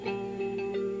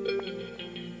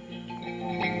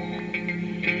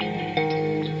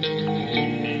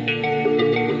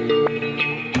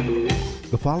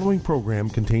following program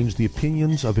contains the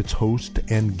opinions of its host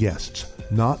and guests,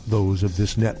 not those of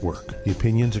this network. The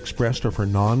opinions expressed are for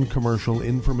non-commercial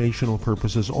informational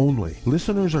purposes only.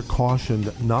 Listeners are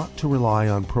cautioned not to rely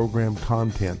on program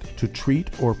content to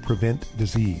treat or prevent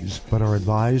disease, but are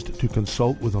advised to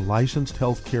consult with a licensed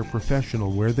healthcare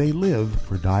professional where they live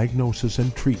for diagnosis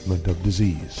and treatment of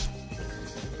disease.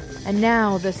 And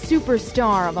now, the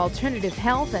superstar of alternative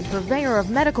health and purveyor of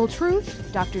medical truth,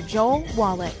 Dr. Joel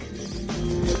Wallach.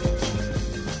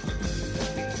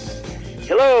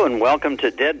 Hello, and welcome to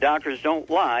Dead Doctors Don't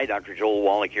Lie. Dr. Joel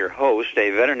Wallach, your host,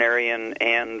 a veterinarian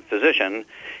and physician.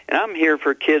 And I'm here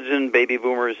for kids and baby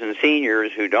boomers and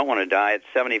seniors who don't want to die at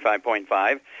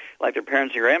 75.5 like their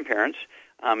parents and grandparents.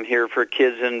 I'm here for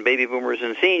kids and baby boomers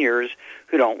and seniors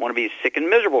who don't want to be sick and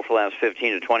miserable for the last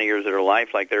 15 to 20 years of their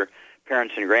life like their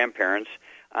parents and grandparents.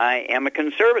 I am a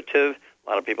conservative. A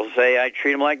lot of people say I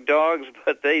treat them like dogs,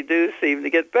 but they do seem to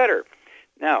get better.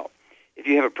 Now, if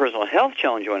you have a personal health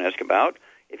challenge you want to ask about,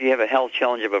 if you have a health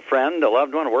challenge of a friend, a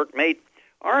loved one, a workmate,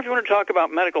 or if you want to talk about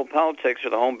medical politics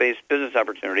or the home-based business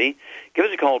opportunity, give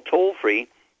us a call toll-free,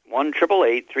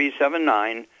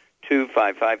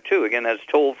 1-888-379-2552. Again, that's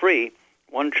toll-free,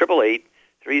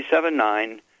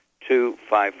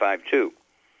 1-888-379-2552.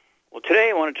 Well, today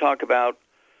I want to talk about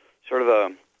sort of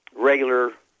a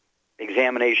regular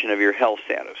examination of your health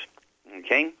status,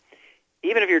 okay?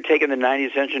 Even if you're taking the 90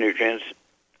 essential nutrients,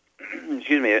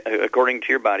 according to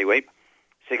your body weight,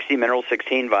 60 minerals,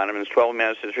 16 vitamins, 12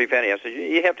 amino acids, 3 fatty acids,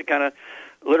 you have to kind of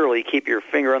literally keep your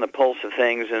finger on the pulse of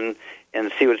things and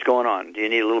see what's going on. Do you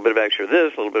need a little bit of extra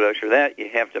this, a little bit of extra that? You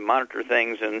have to monitor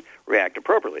things and react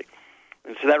appropriately.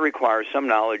 And so that requires some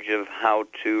knowledge of how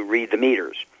to read the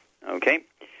meters, okay?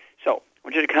 So I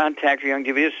want you to contact your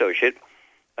Youngevity associate,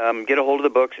 get a hold of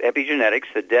the books,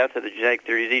 Epigenetics, The Death of the Genetic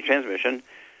Theory of Disease Transmission,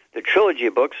 the trilogy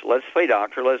of books, Let's Play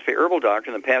Doctor, Let's Play Herbal Doctor,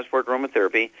 and the Passport to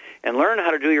Aromatherapy, and learn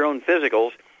how to do your own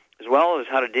physicals, as well as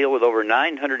how to deal with over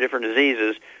 900 different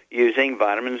diseases using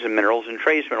vitamins and minerals and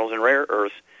trace minerals and rare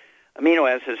earths, amino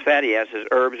acids, fatty acids,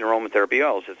 herbs, and aromatherapy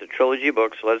oils. It's a trilogy of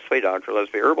books, Let's Play Doctor, Let's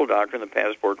Play Herbal Doctor, and the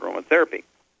Passport to Aromatherapy.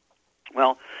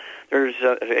 Well, there's,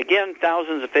 again,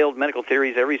 thousands of failed medical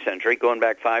theories every century, going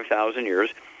back 5,000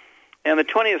 years. And the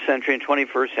 20th century and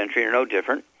 21st century are no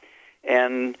different.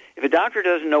 And if a doctor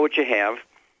doesn't know what you have,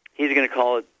 he's going to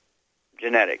call it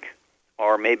genetic.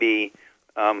 Or maybe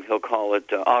he'll call it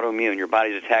autoimmune, your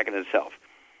body's attacking itself.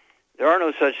 There are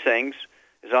no such things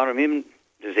as autoimmune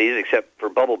disease except for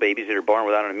bubble babies that are born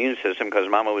without an immune system because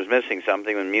mama was missing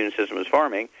something when the immune system was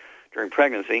farming during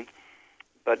pregnancy.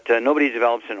 But nobody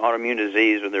develops an autoimmune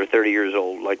disease when they're 30 years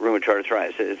old, like rheumatoid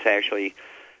arthritis. It's actually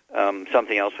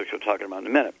something else, which we'll talk about in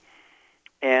a minute.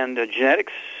 And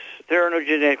genetics, there are no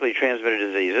genetically transmitted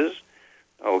diseases,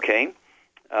 okay?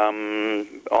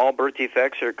 All birth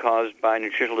defects are caused by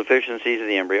nutritional deficiencies of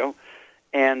the embryo.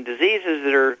 And diseases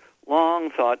that are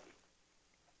long thought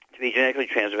to be genetically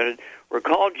transmitted were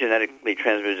called genetically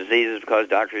transmitted diseases because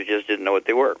doctors just didn't know what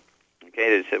they were. Okay,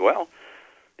 they said, well,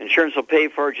 insurance will pay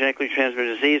for a genetically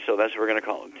transmitted disease, so that's what we're going to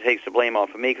call it. It takes the blame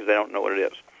off of me because I don't know what it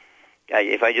is.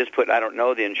 If I just put I don't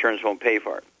know, the insurance won't pay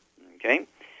for it. Okay?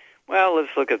 Well, let's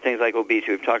look at things like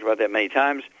obesity. We've talked about that many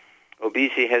times.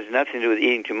 Obesity has nothing to do with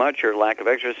eating too much or lack of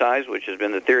exercise, which has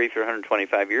been the theory for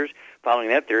 125 years. Following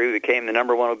that theory, we became the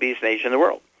number one obese nation in the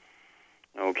world.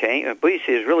 Okay?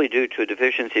 Obesity is really due to a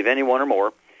deficiency of any one or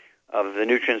more of the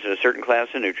nutrients in a certain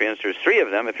class of nutrients. There's 3 of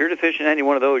them. If you're deficient in any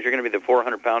one of those, you're going to be the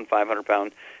 400-pound,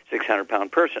 500-pound,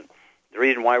 600-pound person. The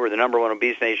reason why we're the number one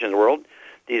obese nation in the world,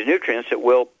 these nutrients that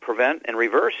will prevent and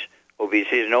reverse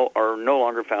obesity are no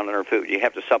longer found in our food. You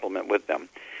have to supplement with them.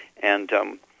 And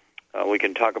we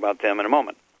can talk about them in a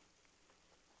moment.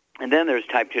 And then there's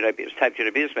type 2 diabetes. Type 2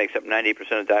 diabetes makes up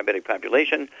 98% of the diabetic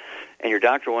population, and your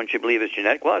doctor wants you to believe it's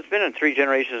genetic. Well, it's been in 3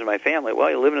 generations of my family. Well,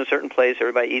 you live in a certain place,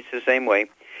 everybody eats the same way,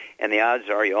 and the odds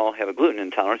are you all have a gluten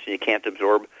intolerance, and you can't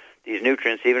absorb these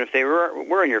nutrients even if they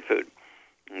were in your food.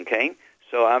 Okay?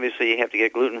 So obviously you have to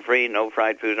get gluten-free, no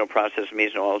fried foods, no processed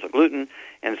meats, no oils of gluten,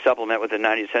 and supplement with the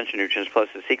 90 essential nutrients plus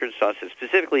the secret sauce that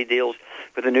specifically deals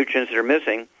with the nutrients that are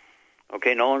missing,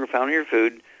 okay, no longer found in your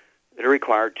food, that are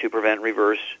required to prevent and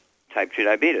reverse type 2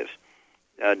 diabetes.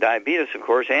 Diabetes, of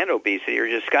course, and obesity are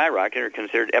just skyrocketing, are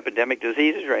considered epidemic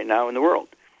diseases right now in the world.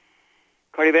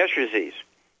 Cardiovascular disease,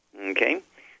 okay?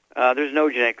 There's no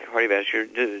genetic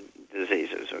cardiovascular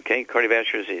diseases, okay?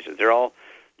 Cardiovascular diseases, they're all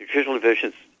nutritional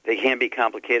deficiencies. They can be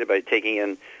complicated by taking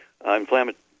in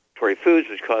inflammatory foods,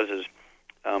 which causes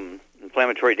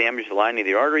inflammatory damage to the lining of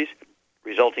the arteries,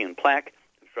 resulting in plaque,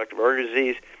 obstructive artery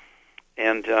disease.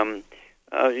 And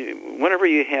whenever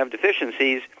you have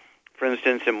deficiencies, for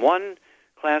instance, in one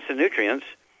class of nutrients,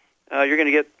 you're going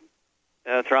to get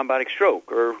thrombotic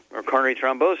stroke or coronary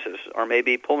thrombosis or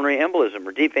maybe pulmonary embolism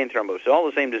or deep vein thrombosis. All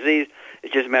the same disease.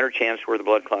 It's just a matter of chance where the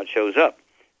blood clot shows up.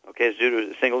 Okay, it's due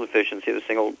to a single deficiency of a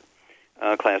single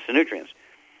class of nutrients.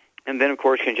 And then, of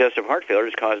course, congestive heart failure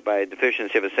is caused by a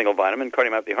deficiency of a single vitamin.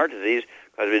 Cardiomyopathy heart disease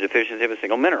caused by a deficiency of a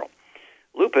single mineral.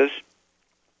 Lupus,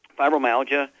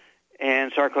 fibromyalgia,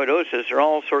 and sarcoidosis are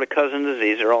all sort of cousin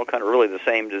diseases. They're all kind of really the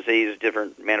same disease,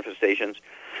 different manifestations.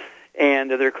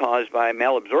 And they're caused by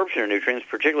malabsorption of nutrients,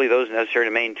 particularly those necessary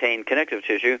to maintain connective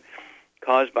tissue,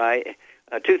 caused by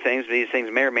two things. These things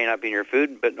may or may not be in your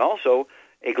food, but also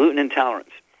a gluten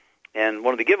intolerance. And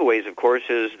one of the giveaways, of course,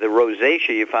 is the rosacea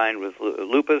you find with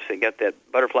lupus. They get that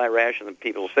butterfly rash on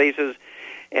people's faces,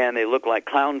 and they look like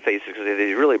clown faces because they have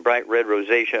these really bright red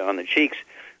rosacea on the cheeks.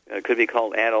 It could be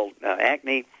called adult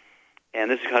acne, and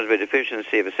this is caused by a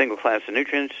deficiency of a single class of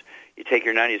nutrients. You take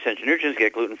your 90 essential nutrients,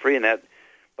 get gluten-free, and that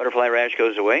butterfly rash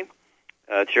goes away.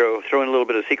 Throw in a little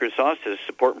bit of secret sauce to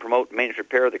support and promote maintenance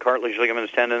repair of the cartilage,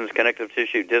 ligaments, tendons, connective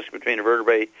tissue, disc between the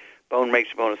vertebrae, bone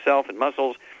makes the bone itself, and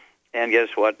muscles. And guess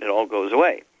what? It all goes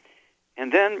away.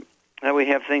 And then we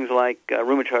have things like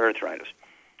rheumatoid arthritis.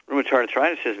 Rheumatoid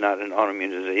arthritis is not an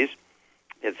autoimmune disease.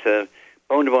 It's a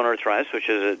bone-to-bone arthritis, which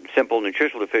is a simple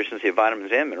nutritional deficiency of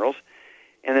vitamins and minerals.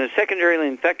 And then it's secondarily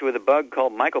infected with a bug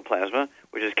called mycoplasma,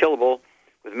 which is killable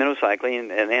with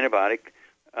minocycline, an antibiotic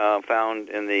found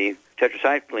in the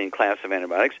tetracycline class of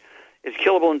antibiotics. It's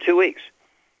killable in 2 weeks.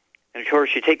 And, of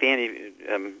course, you take the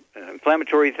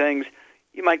anti-inflammatory things,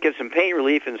 you might get some pain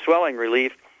relief and swelling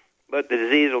relief, but the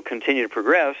disease will continue to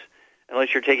progress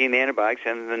unless you're taking the antibiotics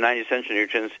and the 90 essential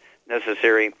nutrients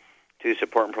necessary to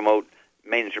support and promote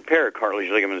maintenance repair of cartilage,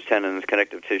 ligaments, tendons,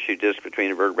 connective tissue, disc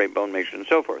between the vertebrae, bone mixture, and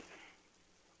so forth.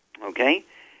 Okay?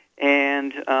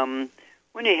 And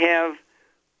when you have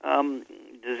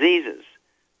diseases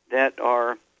that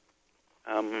are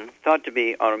thought to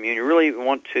be autoimmune, you really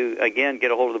want to, again,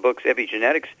 get a hold of the books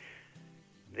Epigenetics,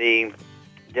 the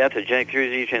Death of Genetic Theory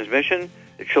of Disease Transmission,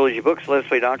 the trilogy books, Let's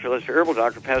Play Doctor, Let's Play Herbal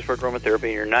Doctor, Passport Aromatherapy,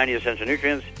 and your 90 essential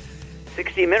nutrients,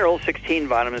 60 minerals, 16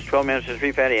 vitamins, 12 amino acids,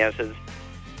 3 fatty acids.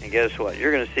 And guess what?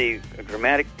 You're going to see a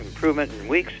dramatic improvement in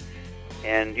weeks,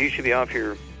 and you should be off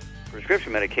your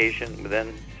prescription medication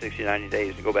within 60 to 90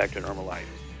 days to go back to normal life.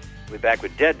 We'll be back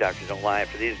with Dead Doctors Don't Lie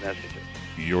after these messages.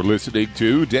 You're listening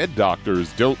to Dead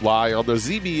Doctors Don't Lie on the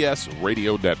ZBS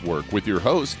Radio Network with your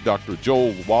host, Dr.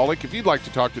 Joel Wallach. If you'd like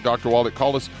to talk to Dr. Wallach,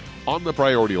 call us on the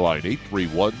priority line,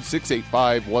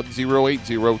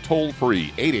 831-685-1080, toll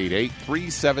free,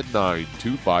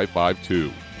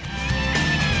 888-379-2552.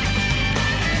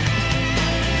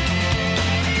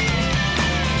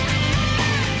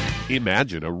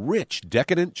 Imagine a rich,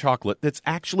 decadent chocolate that's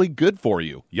actually good for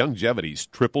you. Youngevity's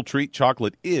Triple Treat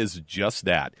chocolate is just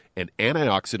that, an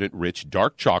antioxidant-rich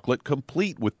dark chocolate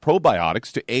complete with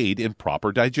probiotics to aid in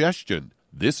proper digestion.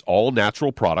 This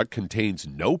all-natural product contains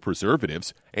no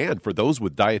preservatives, and for those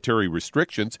with dietary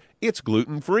restrictions, it's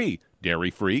gluten-free,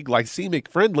 dairy-free,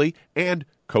 glycemic-friendly, and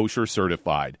kosher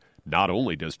certified. Not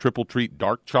only does Triple Treat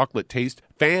dark chocolate taste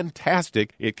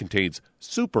fantastic, it contains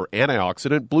super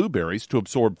antioxidant blueberries to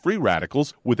absorb free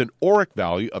radicals with an ORAC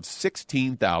value of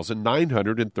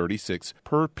 16,936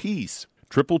 per piece.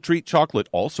 Triple Treat chocolate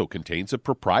also contains a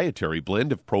proprietary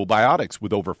blend of probiotics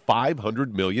with over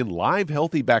 500 million live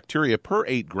healthy bacteria per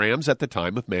 8 grams at the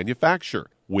time of manufacture,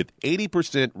 with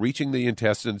 80% reaching the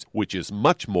intestines, which is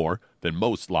much more than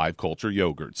most live culture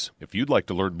yogurts. If you'd like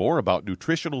to learn more about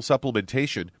nutritional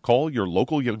supplementation, call your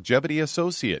local Youngevity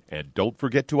associate, and don't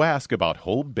forget to ask about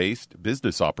home-based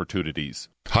business opportunities.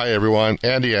 Hi everyone,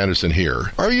 Andy Anderson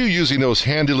here. Are you using those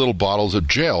handy little bottles of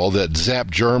gel that zap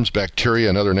germs, bacteria,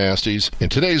 and other nasties? In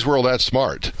today's world, that's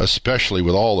smart, especially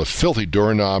with all the filthy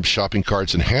doorknobs, shopping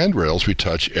carts, and handrails we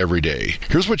touch every day.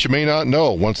 Here's what you may not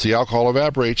know. Once the alcohol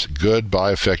evaporates,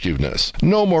 goodbye effectiveness.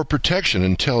 No more protection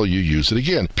until you use it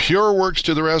again. PureWorks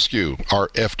to the rescue. Our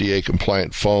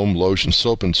FDA-compliant foam, lotion,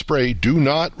 soap, and spray do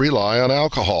not rely on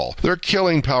alcohol. Their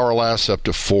killing power lasts up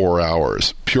to 4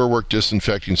 hours. PureWorks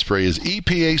disinfecting spray is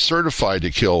EPA certified to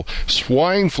kill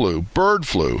swine flu, bird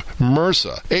flu,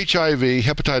 MRSA, HIV,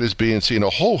 hepatitis B and C, and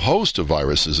a whole host of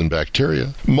viruses and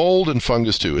bacteria. Mold and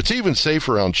fungus too. It's even safe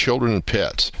around children and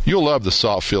pets. You'll love the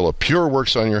soft feel of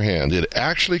PureWorks on your hand. It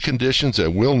actually conditions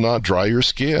and will not dry your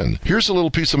skin. Here's a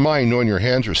little peace of mind knowing your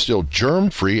hands are still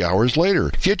germ-free hours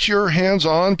later. Get your hands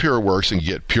on PureWorks and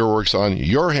get PureWorks on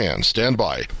your hands. Stand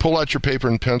by. Pull out your paper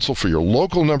and pencil for your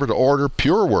local number to order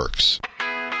PureWorks.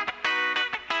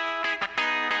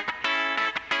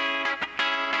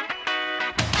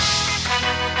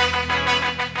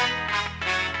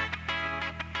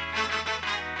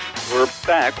 We're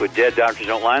back with Dead Doctors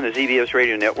Don't Lie on the ZBS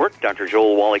Radio Network. Dr.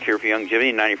 Joel Wallach here for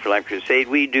Youngevity, 90 for Life Crusade.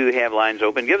 We do have lines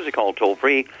open. Give us a call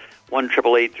toll-free,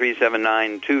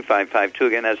 1-888-379-2552.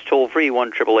 Again, that's toll-free,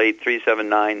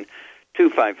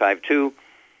 1-888-379-2552.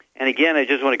 And again, I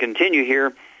just want to continue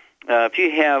here. If you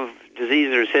have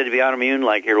diseases that are said to be autoimmune,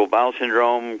 like irritable bowel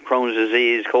syndrome, Crohn's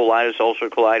disease, colitis,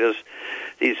 ulcerative colitis,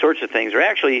 these sorts of things are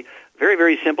actually very,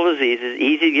 very simple diseases,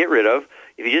 easy to get rid of.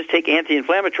 If you just take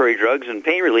anti-inflammatory drugs and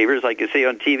pain relievers, like you see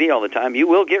on TV all the time, you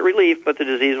will get relief, but the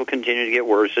disease will continue to get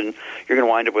worse, and you're going to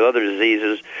wind up with other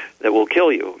diseases that will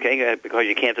kill you, okay, because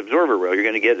you can't absorb it well. You're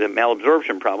going to get a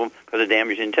malabsorption problem because of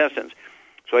damaged intestines.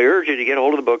 So I urge you to get a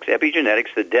hold of the books,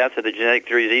 Epigenetics, The Death of the Genetic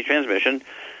Theory of Disease Transmission,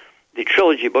 the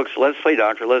trilogy books, Let's Play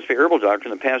Doctor, Let's Play Herbal Doctor,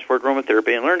 and the Passport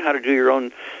Aromatherapy, and learn how to do your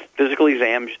own physical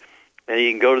exams. And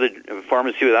you can go to the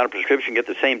pharmacy without a prescription, get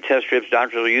the same test strips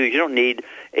doctors will use. You don't need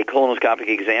a colonoscopic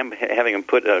exam, having them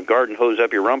put a garden hose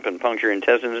up your rump and puncture your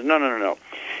intestines. No.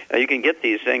 You can get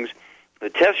these things, the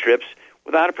test strips,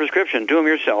 without a prescription. Do them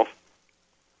yourself,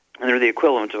 and they're the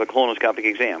equivalent of a colonoscopic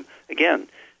exam. Again,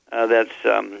 that's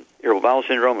irritable bowel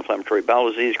syndrome, inflammatory bowel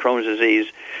disease, Crohn's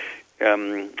disease,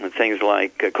 things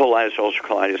like colitis, ulcerative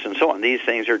colitis, and so on. These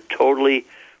things are totally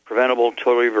preventable,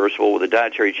 totally reversible with a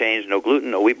dietary change, no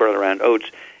gluten, no wheat, barley, round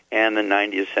oats, and the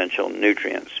 90 essential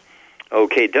nutrients.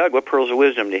 Okay, Doug, what pearls of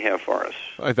wisdom do you have for us?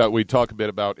 I thought we'd talk a bit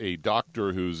about a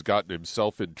doctor who's gotten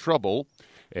himself in trouble,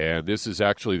 and this is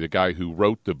actually the guy who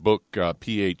wrote the book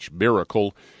pH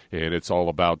Miracle, and it's all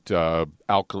about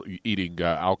eating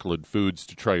alkaline foods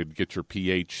to try and get your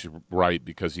pH right,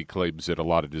 because he claims that a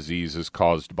lot of disease is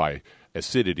caused by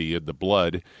acidity in the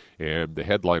blood. And the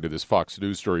headline of this Fox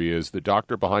News story is, the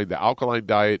doctor behind the alkaline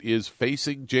diet is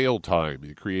facing jail time.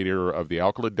 The creator of the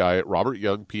alkaline diet, Robert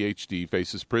Young, Ph.D.,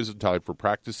 faces prison time for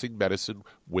practicing medicine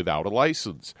without a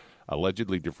license.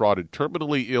 Allegedly defrauded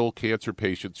terminally ill cancer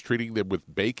patients, treating them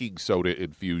with baking soda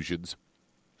infusions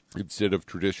instead of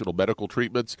traditional medical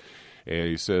treatments. And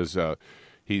he says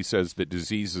that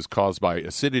disease is caused by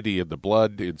acidity in the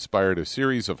blood, inspired a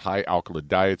series of high alkaline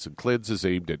diets and cleanses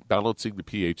aimed at balancing the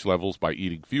pH levels by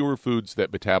eating fewer foods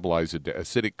that metabolize into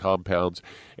acidic compounds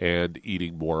and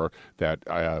eating more that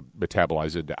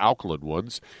metabolize into alkaline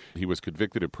ones. He was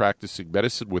convicted of practicing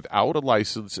medicine without a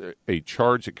license, a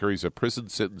charge that carries a prison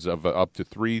sentence of up to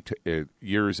 3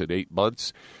 years and 8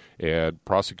 months. And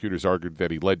prosecutors argued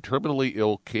that he led terminally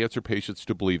ill cancer patients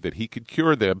to believe that he could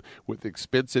cure them with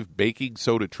expensive baking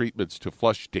soda treatments to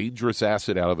flush dangerous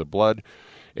acid out of the blood.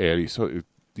 And he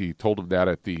told him that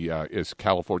at his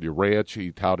California ranch.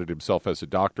 He touted himself as a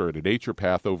doctor and a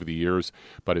naturopath over the years,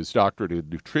 but his doctorate in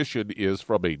nutrition is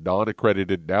from a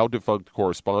non-accredited, now-defunct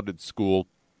correspondence school,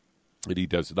 and he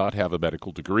does not have a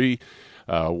medical degree.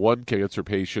 One cancer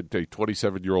patient, a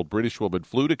 27-year-old British woman,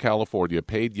 flew to California,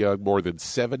 paid Young more than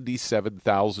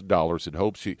 $77,000 in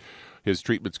hopes his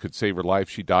treatments could save her life.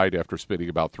 She died after spending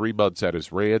about 3 months at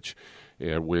his ranch.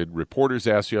 And when reporters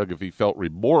asked Young if he felt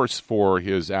remorse for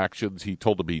his actions, he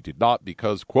told them he did not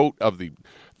because, quote, of the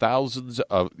thousands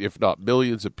of, if not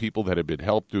millions of people that have been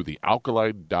helped through the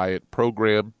alkaline diet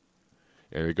program.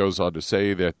 And it goes on to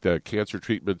say that cancer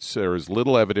treatments, there is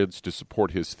little evidence to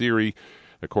support his theory.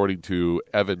 According to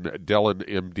Evan Dellin,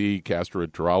 M.D.,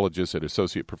 gastroenterologist and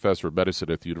associate professor of medicine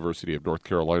at the University of North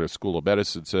Carolina School of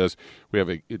Medicine, says we have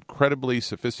an incredibly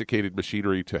sophisticated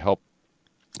machinery to help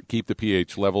keep the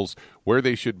pH levels where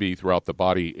they should be throughout the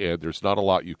body, and there's not a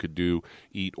lot you can do,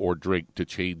 eat or drink to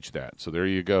change that. So there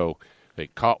you go. They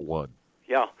caught one.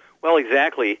 Yeah, well,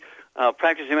 exactly.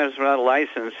 Practicing medicine without a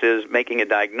license is making a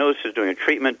diagnosis, doing a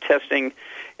treatment, testing,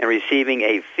 and receiving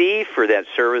a fee for that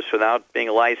service without being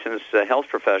a licensed health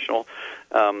professional.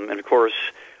 And, of course,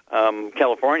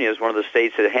 California is one of the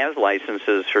states that has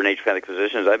licenses for naturopathic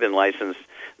physicians. I've been licensed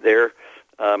there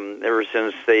ever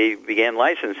since they began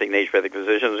licensing naturopathic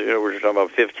physicians. You know, we're talking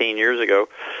about 15 years ago.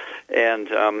 And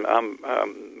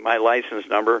my license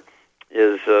number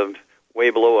is way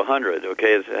below 100,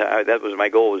 okay? That was my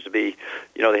goal, was to be,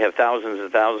 you know, they have thousands and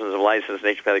thousands of licensed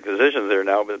naturopathic physicians there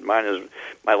now, but my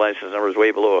license number is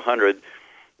way below 100.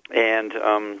 And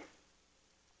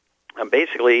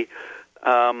basically,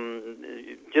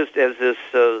 just as this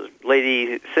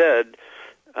lady said,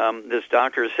 this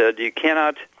doctor said, you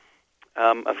cannot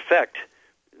affect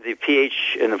the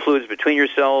pH and the fluids between your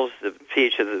cells, the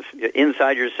pH of the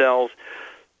inside your cells,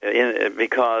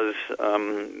 because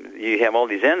you have all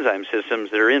these enzyme systems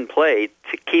that are in play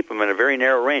to keep them in a very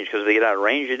narrow range, because if they get out of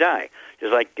range, you die.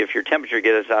 Just like if your temperature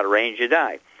gets out of range, you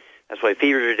die. That's why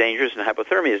fevers are dangerous and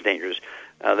hypothermia is dangerous.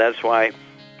 That's why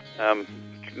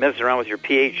messing around with your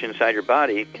pH inside your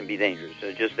body can be dangerous.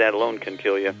 Just that alone can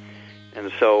kill you.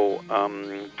 And so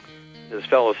this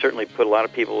fellow certainly put a lot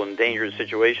of people in dangerous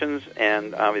situations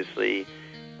and obviously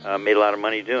made a lot of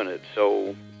money doing it.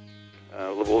 So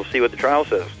we'll see what the trial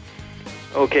says.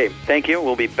 Okay, thank you.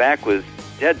 We'll be back with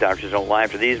Dead Doctors Don't Lie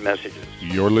after these messages.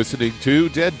 You're listening to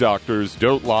Dead Doctors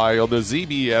Don't Lie on the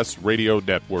ZBS Radio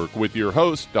Network with your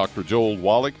host, Dr. Joel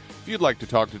Wallach. If you'd like to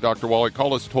talk to Dr. Wallach,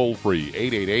 call us toll-free,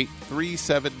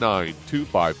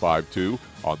 888-379-2552.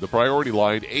 On the priority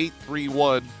line,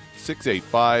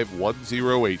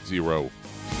 831-685-1080.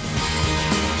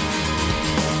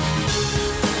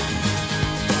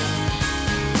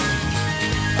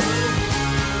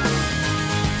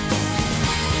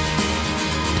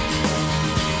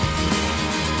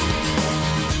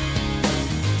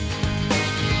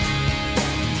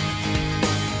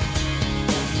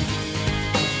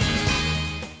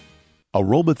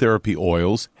 Aromatherapy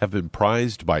oils have been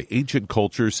prized by ancient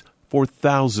cultures for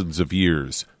thousands of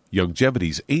years.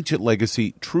 Longevity's ancient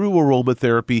legacy, True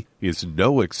Aromatherapy, is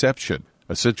no exception.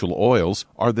 Essential oils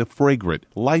are the fragrant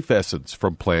life essence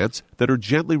from plants that are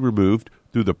gently removed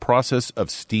through the process of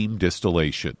steam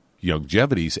distillation.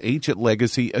 Longevity's ancient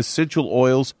legacy essential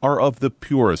oils are of the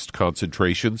purest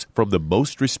concentrations from the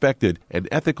most respected and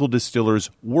ethical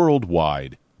distillers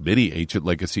worldwide. Many ancient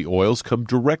legacy oils come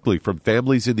directly from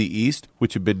families in the East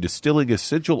which have been distilling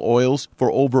essential oils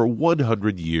for over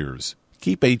 100 years.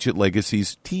 Keep Ancient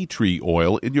Legacy's tea tree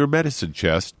oil in your medicine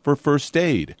chest for first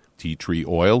aid. Tea tree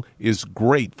oil is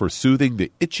great for soothing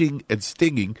the itching and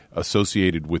stinging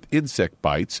associated with insect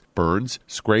bites, burns,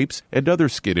 scrapes, and other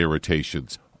skin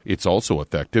irritations. It's also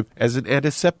effective as an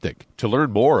antiseptic. To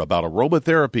learn more about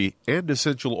aromatherapy and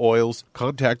essential oils,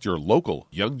 contact your local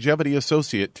Longevity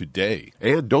associate today.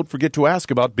 And don't forget to ask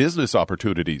about business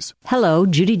opportunities. Hello,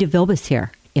 Judy DeVilbiss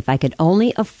here. If I could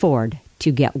only afford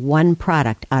to get one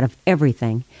product out of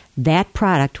everything, that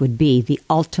product would be the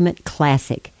Ultimate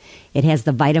Classic. It has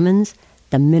the vitamins,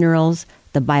 the minerals,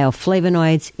 the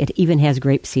bioflavonoids. It even has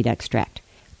grapeseed extract.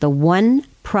 The one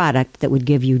product that would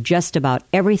give you just about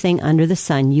everything under the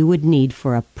sun you would need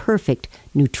for a perfect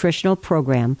nutritional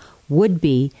program would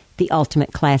be the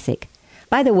Ultimate Classic.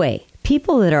 By the way,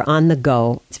 people that are on the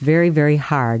go, it's very, very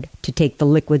hard to take the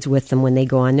liquids with them when they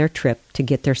go on their trip to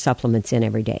get their supplements in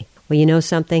every day. Well, you know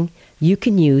something? You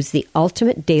can use the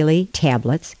Ultimate Daily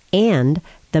Tablets and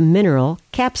the Mineral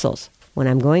Capsules. When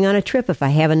I'm going on a trip, if I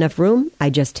have enough room, I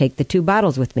just take the 2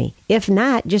 bottles with me. If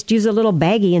not, just use a little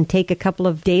baggie and take a couple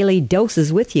of daily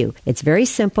doses with you. It's very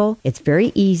simple. It's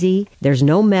very easy. There's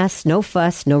no mess, no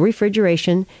fuss, no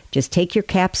refrigeration. Just take your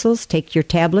capsules, take your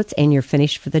tablets, and you're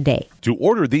finished for the day. To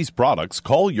order these products,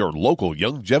 call your local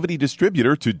Longevity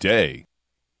distributor today.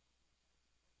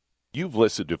 You've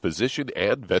listened to physician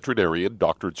and veterinarian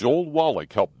Dr. Joel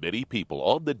Wallach help many people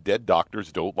on the Dead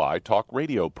Doctors Don't Lie talk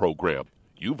radio program.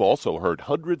 You've also heard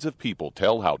hundreds of people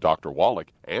tell how Dr. Wallach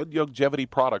and Longevity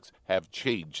products have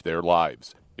changed their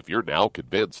lives. If you're now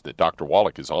convinced that Dr.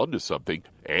 Wallach is onto something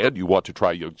and you want to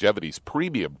try Longevity's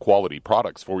premium quality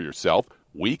products for yourself,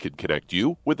 we can connect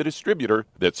you with a distributor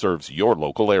that serves your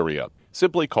local area.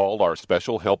 Simply call our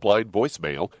special helpline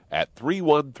voicemail at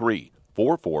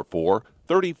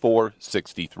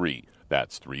 313-444-3463.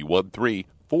 That's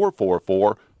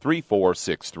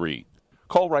 313-444-3463.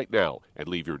 Call right now and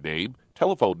leave your name,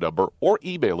 telephone number, or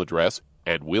email address,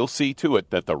 and we'll see to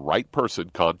it that the right person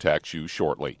contacts you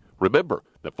shortly. Remember,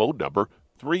 the phone number,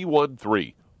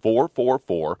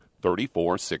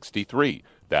 313-444-3463.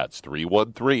 That's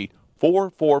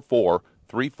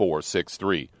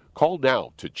 313-444-3463. Call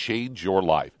now to change your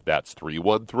life. That's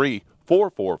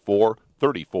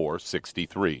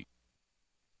 313-444-3463.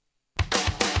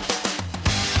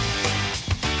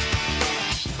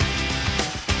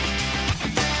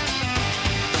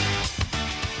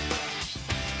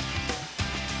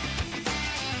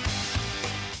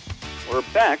 We're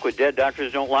back with Dead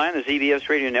Doctors Don't Lie on the ZBS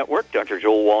Radio Network. Dr.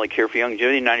 Joel Wallach here for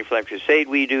Longevity 95 Crusade.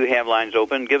 We do have lines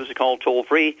open. Give us a call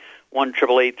toll-free,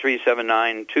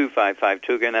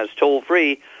 1-888-379-2552. Again, that's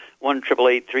toll-free,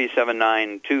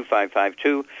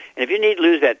 1-888-379-2552. And if you need to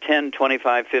lose that 10,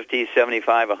 25, 50,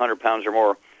 75, 100 pounds or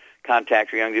more,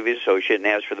 contact your Longevity associate and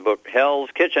ask for the book Hell's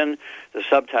Kitchen. The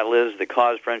subtitle is The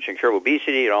Cause, Prevention, and Cure of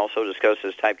Obesity. It also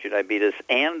discusses type 2 diabetes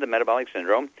and the metabolic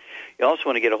syndrome. You also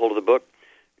want to get a hold of the book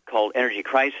called Energy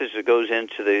Crisis. It goes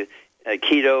into the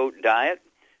keto diet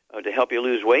to help you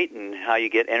lose weight and how you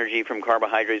get energy from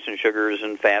carbohydrates and sugars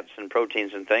and fats and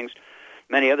proteins and things.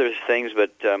 Many other things,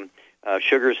 but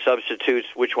sugar substitutes,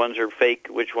 which ones are fake,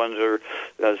 which ones are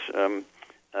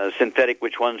synthetic,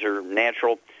 which ones are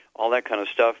natural, all that kind of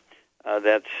stuff.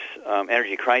 That's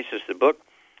Energy Crisis, the book.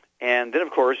 And then,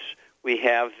 of course, we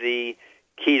have the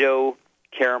Keto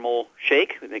Caramel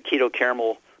Shake, the Keto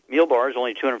Caramel meal bar is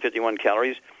only 251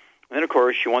 calories. And then, of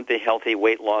course, you want the Healthy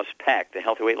Weight Loss Pack, the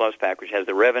Healthy Weight Loss Pack, which has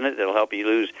the Rev in it that'll help you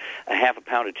lose a half a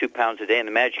pound to 2 pounds a day. And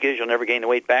the magic is you'll never gain the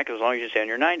weight back as long as you stay on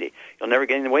your 90. You'll never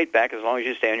gain the weight back as long as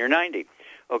you stay on your 90.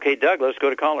 Okay, Doug, let's go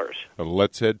to callers.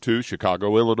 Let's head to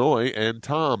Chicago, Illinois. And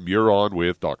Tom, you're on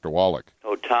with Dr. Wallach.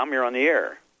 Oh, Tom, you're on the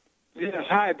air. Yes,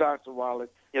 hi, Dr. Wallach.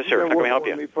 Yes, sir. How can we help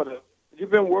you?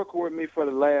 You've been working with me for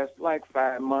the last,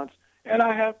 5 months, and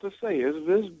I have to say,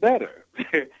 it's better.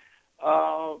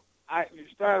 You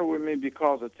started with me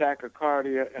because of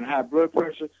tachycardia and high blood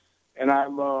pressure, and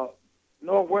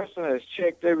Northwestern has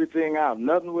checked everything out.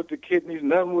 Nothing with the kidneys,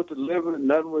 nothing with the liver,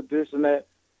 nothing with this and that.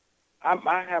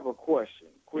 I have a question,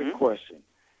 quick question.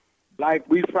 Like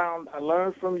I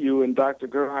learned from you and Dr.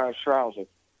 Gerhard Schrauzer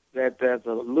that there's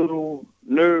a little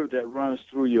nerve that runs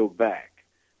through your back.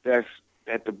 It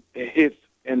hits,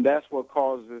 and that's what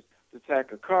causes the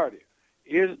tachycardia.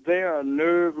 Is there a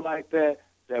nerve like that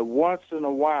once in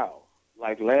a while,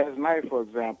 like last night, for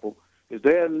example, is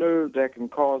there a nerve that can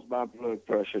cause my blood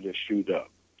pressure to shoot up?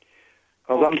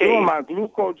 Because I'm doing my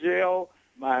glucogel,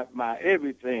 my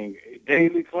everything,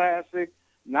 Daily Classic,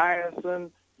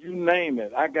 niacin, you name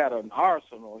it. I got an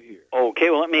arsenal here. Okay,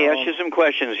 well, let me ask you some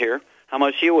questions here. How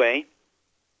much do you weigh?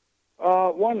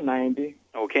 190.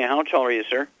 Okay, how tall are you,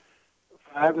 sir?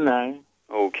 5'9".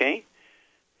 Okay,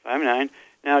 5'9".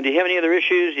 Now, do you have any other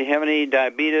issues? Do you have any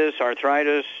diabetes,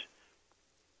 arthritis?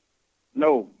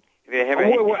 No. Do you have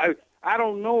any? I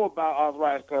don't know about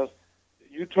arthritis because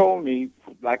you told me,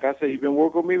 like I said, you've been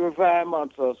working with me for 5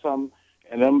 months or something,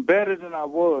 and I'm better than I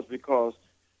was because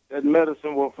that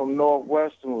medicine from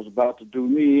Northwestern was about to do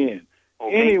me in.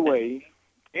 Okay.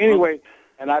 Anyway,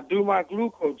 and I do my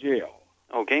glucogel.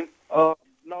 Okay. No,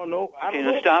 I okay,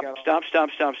 don't now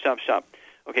stop.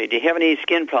 Okay, do you have any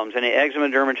skin problems, any eczema,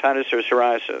 dermatitis, or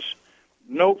psoriasis?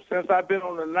 Nope. Since I've been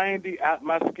on the 90,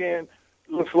 my skin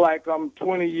looks like I'm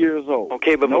 20 years old.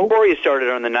 Okay, but before you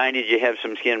started on the 90, did you have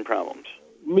some skin problems?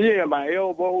 Yeah, my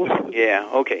elbows. Yeah,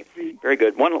 okay. Very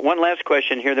good. One last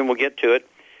question here, then we'll get to it,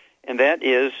 and that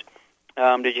is,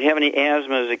 did you have any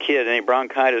asthma as a kid, any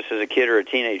bronchitis as a kid or a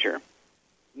teenager?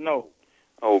 No.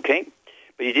 Okay.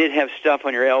 But you did have stuff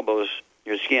on your elbows,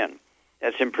 your skin.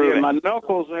 That's improving. Yeah, my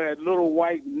knuckles had little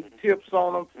white tips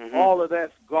on them. Mm-hmm. All of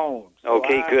that's gone. So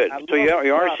okay, good. So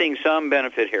you are seeing some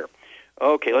benefit here.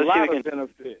 Okay, let's see if we can.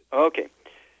 Benefit. Okay.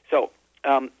 So,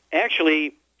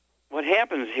 actually, what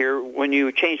happens here when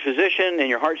you change position and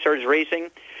your heart starts racing,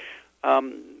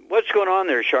 what's going on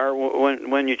there, Char?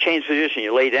 When you change position,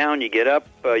 you lay down, you get up,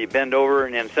 you bend over,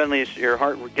 and then suddenly your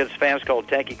heart gets fast, called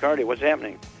tachycardia. What's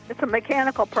happening? It's a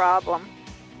mechanical problem.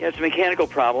 Yeah, it's a mechanical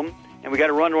problem, and we got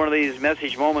to run one of these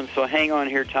message moments, so hang on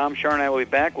here, Tom. Char and I will be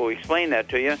back. We'll explain that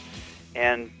to you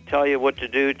and tell you what to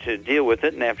do to deal with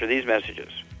it, and after these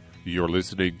messages. You're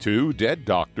listening to Dead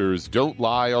Doctors Don't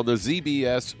Lie on the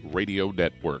ZBS Radio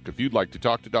Network. If you'd like to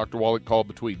talk to Dr. Wallach, call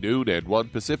between noon and 1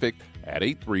 Pacific at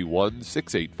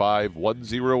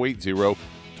 831-685-1080,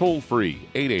 toll free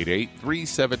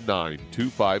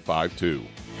 888-379-2552.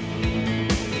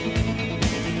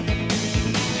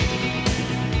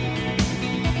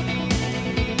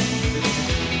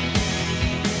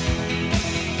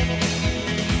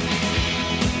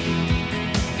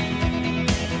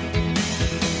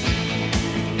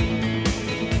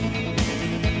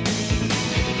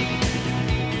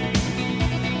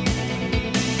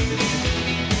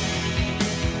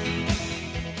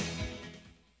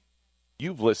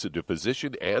 You've listened to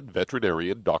physician and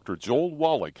veterinarian Dr. Joel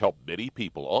Wallach help many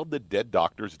people on the Dead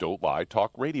Doctors Don't Lie talk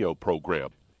radio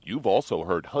program. You've also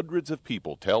heard hundreds of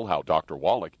people tell how Dr.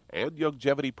 Wallach and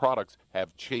Youngevity products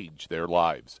have changed their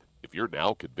lives. If you're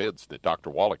now convinced that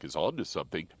Dr. Wallach is onto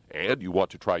something and you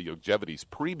want to try Youngevity's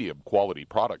premium quality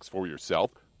products for yourself,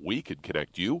 we can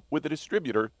connect you with a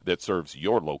distributor that serves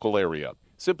your local area.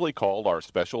 Simply call our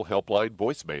special helpline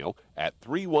voicemail at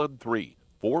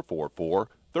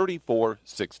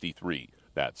 313-444-3463.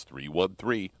 That's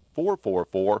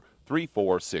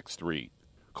 313-444-3463.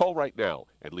 Call right now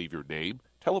and leave your name,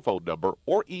 telephone number,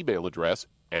 or email address,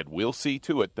 and we'll see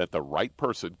to it that the right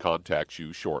person contacts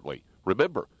you shortly.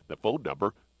 Remember, the phone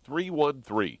number,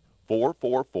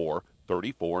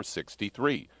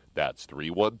 313-444-3463. That's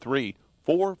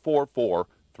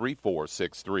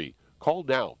 313-444-3463. Call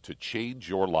now to change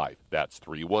your life. That's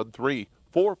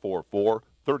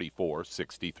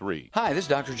 313-444-3463. Hi, this is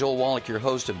Dr. Joel Wallach, your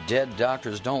host of Dead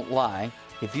Doctors Don't Lie.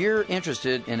 If you're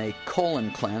interested in a colon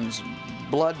cleanse,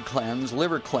 blood cleanse,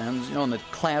 liver cleanse, in the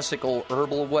classical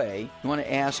herbal way, you want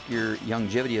to ask your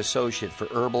Youngevity associate for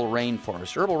Herbal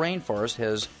Rainforest. Herbal Rainforest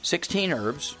has 16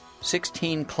 herbs,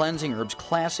 16 cleansing herbs,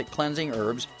 classic cleansing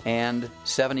herbs, and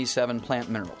 77 plant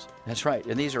minerals. That's right,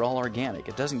 and these are all organic.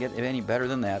 It doesn't get any better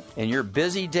than that. In your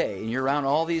busy day, and you're around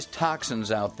all these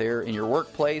toxins out there in your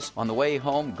workplace, on the way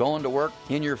home, going to work,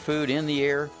 in your food, in the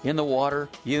air, in the water,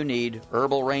 you need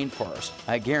Herbal Rainforest.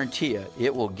 I guarantee you,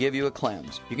 it will give you a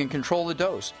cleanse. You can control the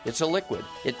dose. It's a liquid.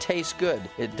 It tastes good.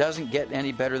 It doesn't get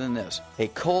any better than this. A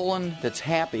colon that's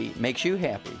happy makes you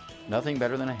happy. Nothing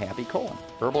better than a happy colon.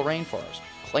 Herbal Rainforest.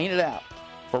 Clean it out.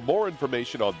 For more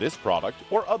information on this product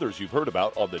or others you've heard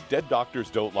about on the Dead Doctors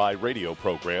Don't Lie radio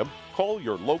program, call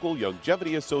your local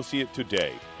Youngevity associate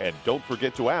today. And don't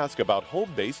forget to ask about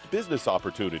home-based business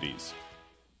opportunities.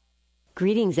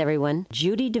 Greetings, everyone.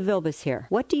 Judy DeVilbus here.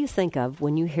 What do you think of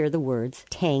when you hear the words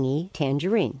tangy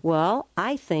tangerine? Well,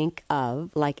 I think of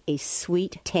like a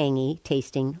sweet, tangy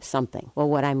tasting something. Well,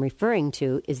 what I'm referring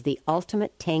to is the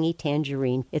Ultimate Tangy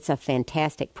Tangerine. It's a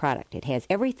fantastic product. It has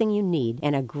everything you need,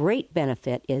 and a great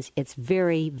benefit is it's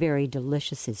very, very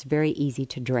delicious. It's very easy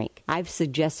to drink. I've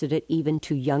suggested it even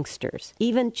to youngsters.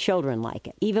 Even children like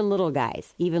it. Even little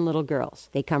guys. Even little girls.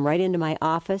 They come right into my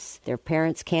office. Their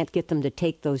parents can't get them to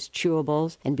take those chewables.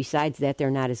 And besides that,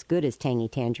 they're not as good as Tangy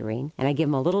Tangerine. And I give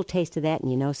them a little taste of that, and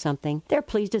you know something? They're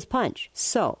pleased as punch.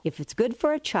 So, if it's good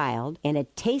for a child and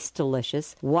it tastes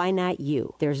delicious, why not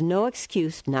you? There's no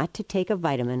excuse not to take a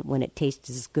vitamin when it tastes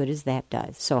as good as that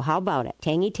does. So how about it?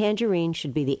 Tangy Tangerine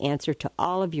should be the answer to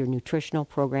all of your nutritional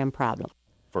program problems.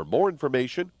 For more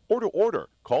information or to order,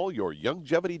 call your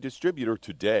Youngevity distributor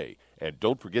today. And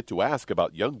don't forget to ask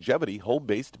about Youngevity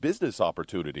home-based business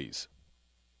opportunities.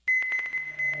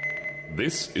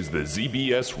 This is the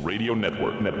ZBS Radio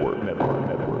Network.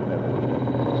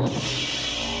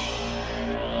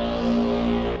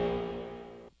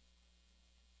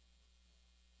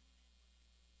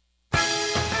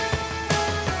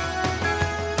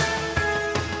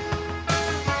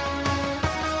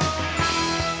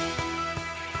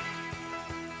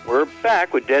 We're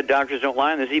back with Dead Doctors Don't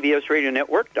Lie on the ZBS Radio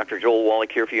Network. Dr. Joel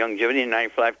Wallach here for Youngevity and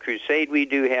 95 Crusade. We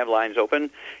do have lines open.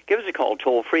 Give us a call,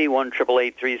 toll-free,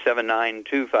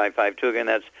 1-888-379-2552. Again,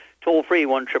 that's toll-free,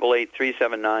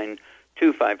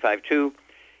 1-888-379-2552.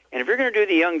 And if you're going to do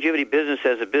the Youngevity business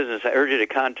as a business, I urge you to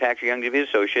contact your Youngevity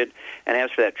associate and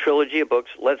ask for that trilogy of books,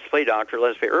 Let's Play Doctor,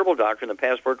 Let's Play Herbal Doctor, and the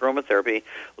Passport to Aromatherapy.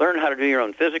 Learn how to do your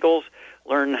own physicals.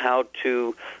 Learn how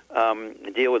to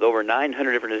deal with over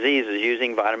 900 different diseases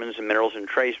using vitamins and minerals and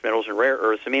trace minerals and rare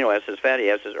earths, amino acids,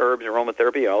 fatty acids, herbs, and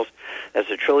aromatherapy oils. That's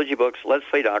the trilogy books, Let's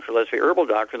Play Doctor, Let's Play Herbal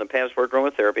Doctor, and the Passport to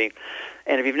Aromatherapy.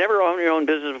 And if you've never owned your own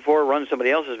business before, run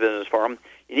somebody else's business for them,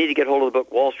 you need to get hold of the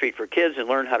book Wall Street for Kids and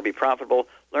learn how to be profitable,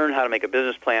 learn how to make a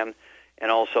business plan,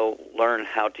 and also learn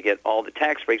how to get all the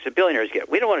tax breaks that billionaires get.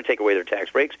 We don't want to take away their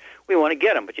tax breaks. We want to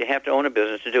get them, but you have to own a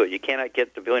business to do it. You cannot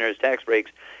get the billionaires' tax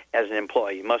breaks as an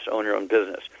employee. You must own your own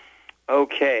business.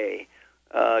 Okay.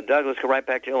 Doug, let's go right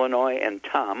back to Illinois and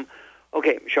Tom.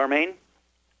 Okay, Charmaine?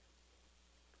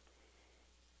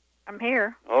 I'm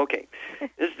here. Okay.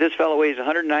 This fellow weighs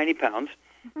 190 pounds.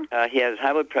 He has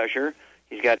high blood pressure.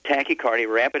 He's got tachycardia,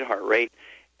 rapid heart rate,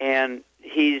 and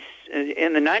he's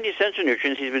in the 90 Essential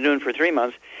Nutrients he's been doing for 3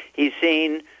 months. He's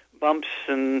seen bumps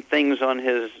and things on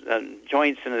his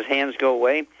joints and his hands go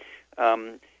away.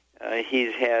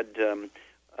 He's had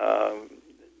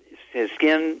his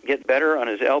skin get better on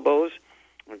his elbows.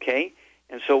 Okay?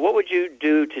 And so what would you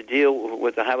do to deal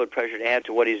with the high blood pressure to add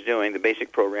to what he's doing, the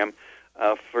basic program,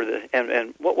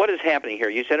 and what is happening here?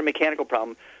 You said a mechanical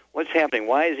problem. What's happening?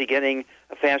 Why is he getting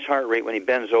a fast heart rate when he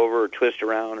bends over or twists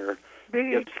around or...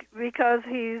 Because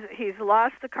he's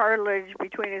lost the cartilage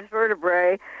between his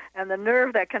vertebrae, and the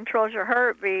nerve that controls your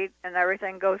heartbeat and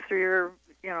everything goes through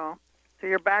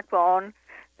your backbone,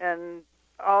 and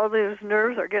all those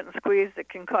nerves are getting squeezed. It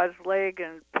can cause leg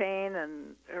and pain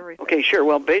and everything. Okay, sure.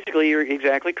 Well, basically, you're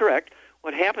exactly correct.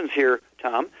 What happens here,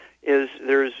 Tom, is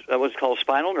there's what's called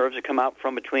spinal nerves that come out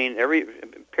from between every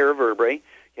pair of vertebrae.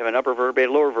 You have an upper vertebrae,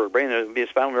 a lower vertebrae, and there'll be a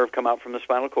spinal nerve come out from the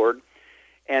spinal cord.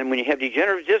 And when you have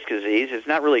degenerative disc disease, it's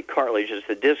not really cartilage. It's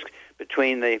the disc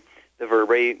between the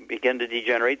vertebrae begin to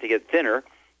degenerate. They get thinner.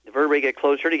 The vertebrae get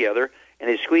closer together, and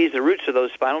they squeeze the roots of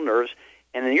those spinal nerves.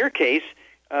 And in your case,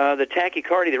 the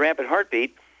tachycardia, the rapid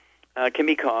heartbeat, can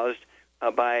be caused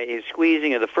by a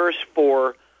squeezing of the first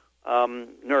four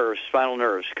nerves, spinal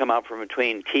nerves, come out from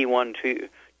between T1,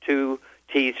 T2,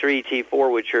 T3,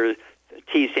 T4, which are,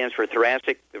 T stands for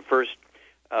thoracic, the first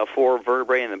four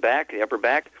vertebrae in the back, the upper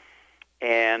back.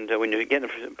 And when you get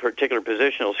in a particular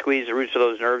position, it'll squeeze the roots of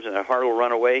those nerves, and the heart will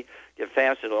run away, get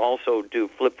fast. It'll also do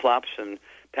flip-flops and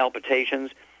palpitations.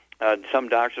 Some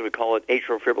doctors would call it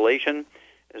atrial fibrillation,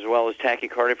 as well as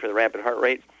tachycardia for the rapid heart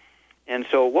rate. And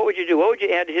so what would you do? What would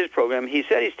you add to his program? He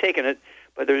said he's taken it,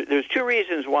 but there's two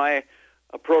reasons why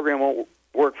a program won't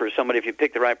work for somebody if you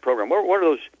pick the right program. What are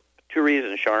those two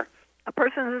reasons, Shar? A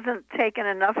person isn't taking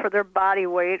enough for their body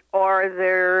weight, or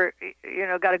they're,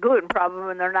 got a gluten problem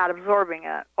and they're not absorbing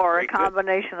it, or a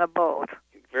combination of both.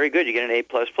 Very good. You get an A++.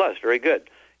 Very good.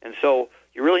 And so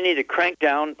you really need to crank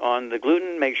down on the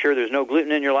gluten. Make sure there's no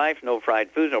gluten in your life, no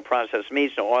fried foods, no processed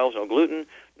meats, no oils, no gluten,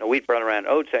 no wheat, bran, and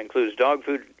oats. That includes dog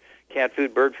food, cat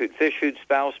food, bird food, fish food,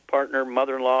 spouse, partner,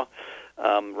 mother-in-law,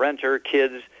 renter,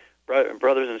 kids,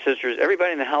 brothers and sisters.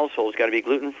 Everybody in the household has got to be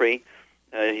gluten-free.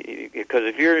 Because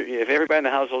if everybody in the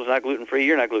household is not gluten-free,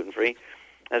 you're not gluten-free.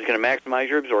 That's going to maximize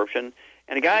your absorption.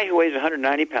 And a guy who weighs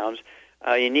 190 pounds,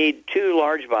 you need 2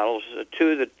 large bottles, 2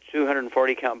 of the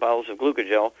 240-count bottles of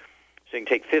glucogel. So you can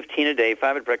take 15 a day,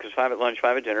 5 at breakfast, 5 at lunch,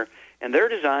 5 at dinner. And they're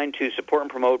designed to support and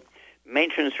promote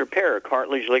maintenance repair,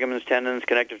 cartilage, ligaments, tendons,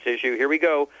 connective tissue. Here we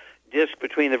go. Disc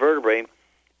between the vertebrae.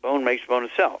 Bone makes bone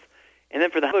itself. And then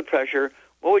for the blood pressure,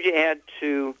 what would you add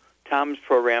to Tom's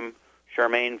program,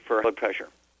 Charmaine, for blood pressure?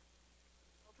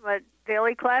 Ultimate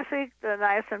Daily Classic, the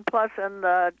Niacin Plus, and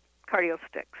the Cardio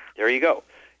Sticks. There you go.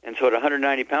 And so at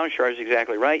 190 pounds, Char is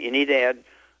exactly right. You need to add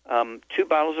 2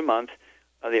 bottles a month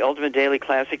of the Ultimate Daily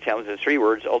Classic tablets. That's 3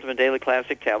 words, Ultimate Daily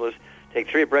Classic tablets. Take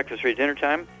 3 at breakfast, 3 at dinner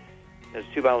time. That's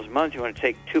 2 bottles a month. You want to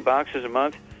take 2 boxes a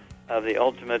month of the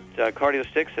Ultimate Cardio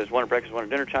Sticks. That's 1 at breakfast, 1 at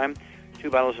dinner time. 2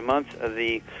 bottles a month of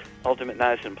the Ultimate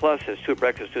Niacin Plus. That's 2 at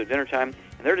breakfast, 2 at dinner time.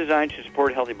 And they're designed to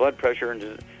support healthy blood pressure and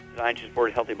designed to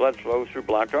support healthy blood flow through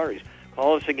blocked arteries.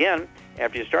 Call us again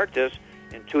after you start this.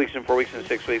 In 2 weeks and 4 weeks and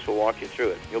 6 weeks, we'll walk you through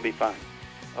it. You'll be fine.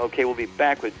 Okay, we'll be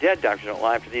back with Dead Doctors Don't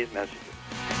Lie for these messages.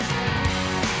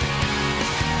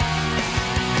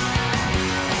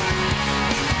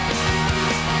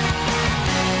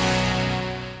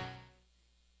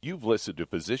 You've listened to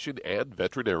physician and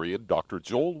veterinarian Dr.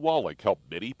 Joel Wallach help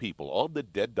many people on the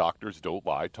Dead Doctors Don't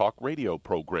Lie talk radio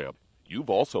program. You've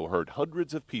also heard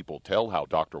hundreds of people tell how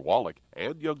Dr. Wallach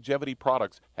and Youngevity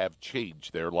products have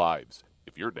changed their lives.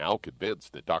 If you're now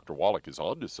convinced that Dr. Wallach is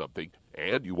onto something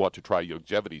and you want to try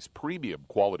Youngevity's premium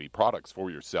quality products for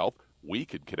yourself, we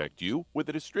can connect you with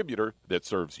a distributor that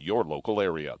serves your local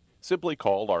area. Simply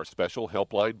call our special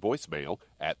helpline voicemail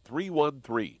at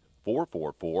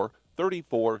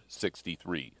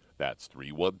 313-444-3463. That's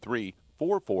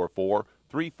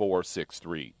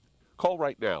 313-444-3463. Call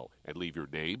right now and leave your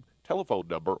name, telephone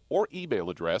number, or email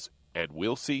address, and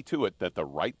we'll see to it that the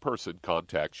right person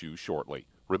contacts you shortly.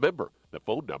 Remember, the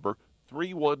phone number,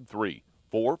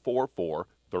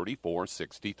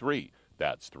 313-444-3463.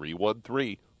 That's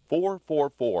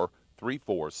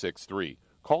 313-444-3463.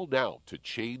 Call now to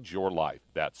change your life.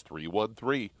 That's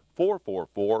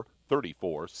 313-444-3463.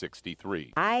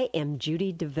 3463. I am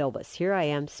Judy DeVilbus. Here I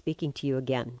am speaking to you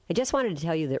again. I just wanted to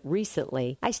tell you that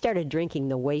recently I started drinking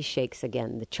the Whey Shakes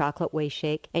again, the chocolate Whey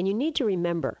Shake. And you need to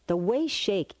remember, the Whey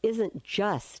Shake isn't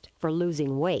just for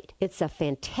losing weight. It's a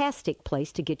fantastic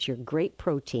place to get your great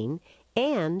protein.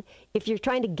 And if you're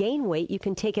trying to gain weight, you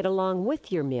can take it along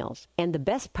with your meals. And the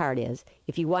best part is,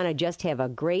 if you want to just have a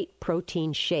great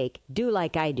protein shake, do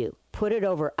like I do. Put it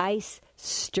over ice,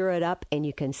 stir it up, and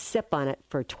you can sip on it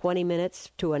for 20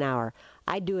 minutes to an hour.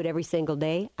 I do it every single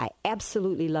day. I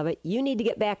absolutely love it. You need to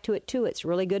get back to it, too. It's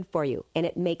really good for you. And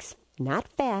it makes not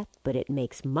fat, but it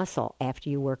makes muscle after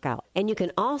you work out. And you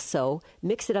can also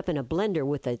mix it up in a blender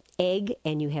with an egg,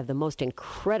 and you have the most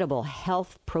incredible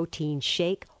health protein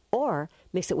shake. Or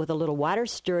mix it with a little water,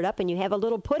 stir it up, and you have a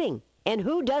little pudding. And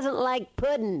who doesn't like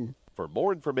pudding? For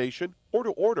more information or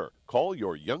to order, call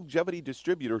your Youngevity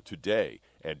distributor today.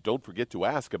 And don't forget to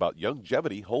ask about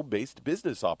Youngevity home-based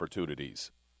business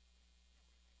opportunities.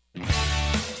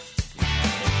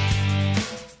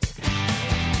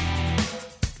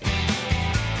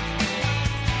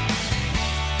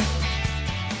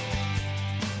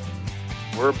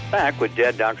 We're back with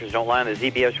Dead Doctors Don't Lie on the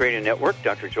ZBS Radio Network.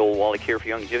 Dr. Joel Wallach here for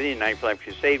Youngevity and 95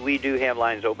 Crusade. We do have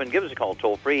lines open. Give us a call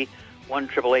toll-free,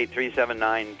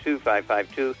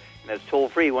 1-888-379-2552. And that's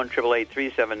toll-free,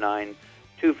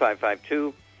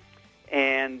 1-888-379-2552.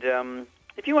 And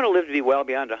if you want to live to be well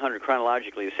beyond 100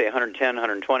 chronologically, say 110,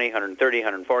 120, 130,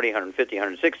 140, 150,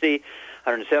 160,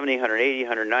 170, 180,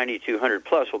 190, 200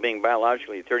 plus, while being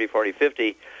biologically 30, 40,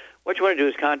 50, what you want to do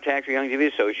is contact your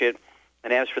Youngevity associate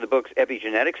and ask for the books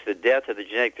Epigenetics, The Death of the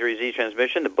Genetic Theory of Disease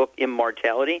Transmission, the book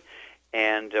Immortality,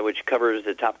 and which covers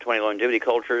the top 20 longevity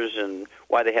cultures and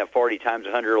why they have 40 times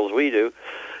 100-year-olds we do.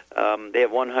 They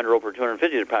have 100-year-old per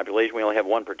 250 of the population. We only have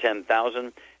 1 per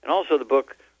 10,000. And also the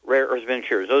book Rare Earths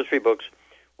Ventures. Those 3 books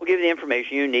will give you the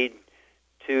information you need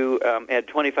to add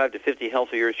 25 to 50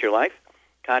 healthy years to your life.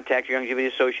 contact your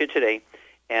Youngevity associate today.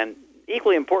 And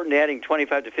equally important to adding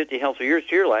 25 to 50 healthy years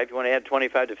to your life, you want to add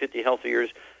 25 to 50 healthy years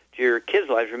to your kids'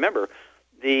 lives. Remember,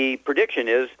 the prediction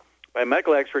is, by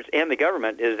medical experts and the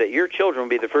government, is that your children will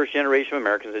be the first generation of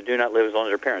Americans that do not live as long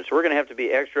as their parents. So we're going to have to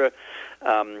be extra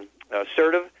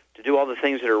assertive to do all the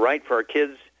things that are right for our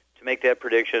kids to make that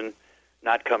prediction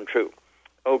not come true.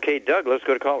 Okay, Doug, let's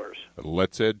go to callers.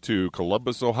 Let's head to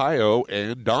Columbus, Ohio,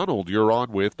 and Donald, you're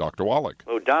on with Dr. Wallach.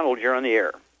 Oh, Donald, you're on the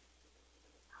air.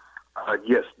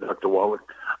 Yes, Dr. Wallach.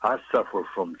 I suffer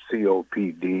from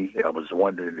COPD. I was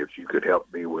wondering if you could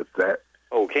help me with that.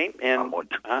 Okay, and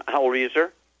how old are you,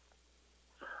 sir?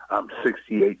 I'm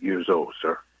 68 years old,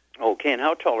 sir. Okay, and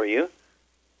how tall are you?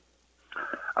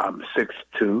 I'm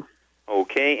 6'2".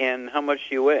 Okay, and how much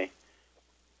do you weigh?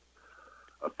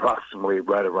 Approximately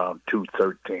right around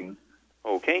 213.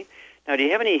 Okay. Now, do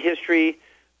you have any history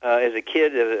as a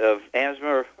kid of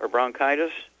asthma or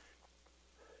bronchitis?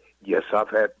 Yes, I've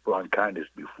had bronchitis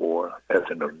before as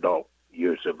an adult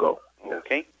years ago. Yes.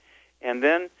 Okay. And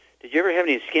then, did you ever have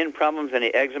any skin problems,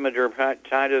 any eczema,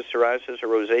 dermatitis, psoriasis, or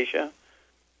rosacea?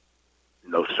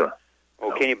 No, sir.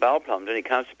 Okay. No. Any bowel problems, any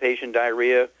constipation,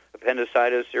 diarrhea,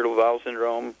 appendicitis, irritable bowel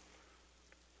syndrome?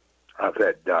 I've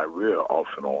had diarrhea off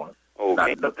and on.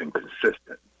 Okay. Nothing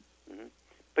consistent. Mm-hmm.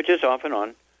 But just off and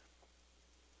on.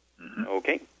 Mm-hmm.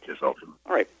 Okay. Just off and on.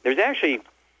 All right. There's actually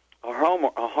a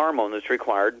hormone that's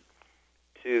required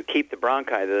to keep the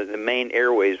bronchi, the main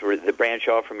airways that branch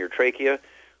off from your trachea.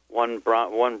 One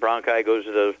bronchi goes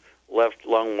to the left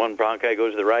lung, one bronchi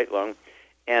goes to the right lung,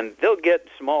 and they'll get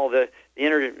small. The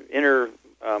inner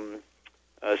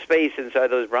space inside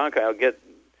those bronchi will get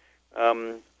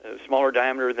a smaller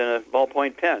diameter than a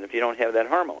ballpoint pen if you don't have that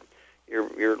hormone.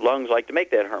 Your lungs like to make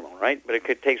that hormone, right? But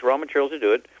it takes raw materials to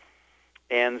do it,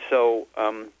 and so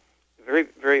very,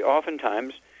 very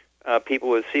oftentimes people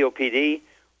with COPD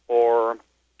or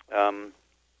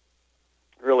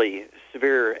really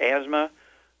severe asthma,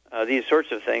 these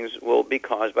sorts of things will be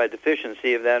caused by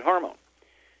deficiency of that hormone.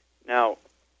 Now,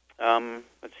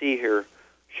 let's see here.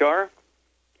 Shar?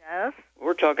 Yes?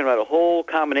 We're talking about a whole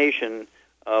combination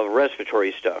of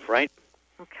respiratory stuff, right?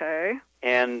 Okay.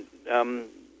 And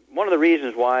one of the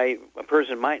reasons why a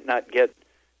person might not get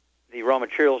the raw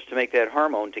materials to make that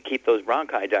hormone to keep those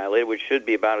bronchi dilated, which should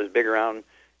be about as big around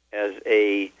as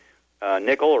a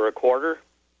nickel or a quarter,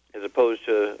 as opposed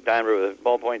to a diameter of a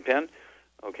ballpoint pen,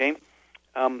 okay?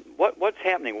 What's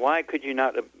happening? Why could you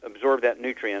not absorb that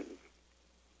nutrient?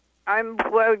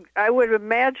 I would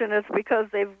imagine it's because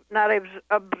they've not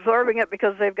absorbing it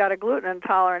because they've got a gluten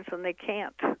intolerance and they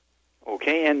can't.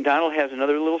 Okay, and Donald has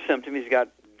another little symptom. He's got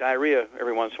diarrhea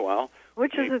every once in a while.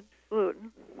 Which is a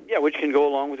gluten. Yeah, which can go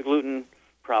along with the gluten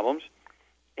problems.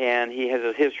 And he has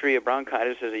a history of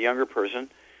bronchitis as a younger person.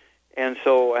 And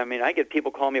so, I mean, I get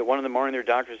people calling me at 1 in the morning. Their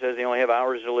doctor says they only have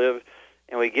hours to live.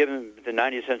 And we give them the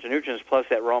 90 essential nutrients plus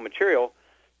that raw material.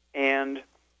 And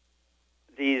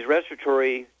these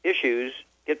respiratory issues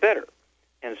get better.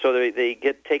 And so they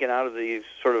get taken out of the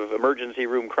sort of emergency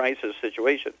room crisis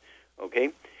situation, okay?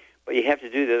 But you have to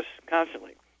do this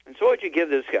constantly. And so what would you give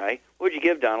this guy? What would you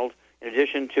give Donald, in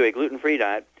addition to a gluten-free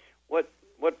diet?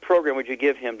 What program would you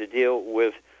give him to deal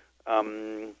with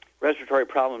respiratory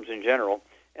problems in general,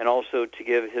 and also to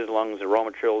give his lungs the raw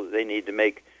material that they need to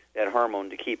make that hormone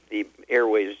to keep the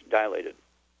airways dilated?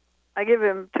 I give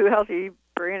him 2 healthy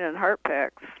brain and heart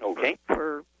packs. Okay.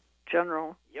 For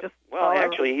general. Yep. Well,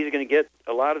 actually, he's going to get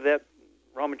a lot of that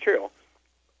raw material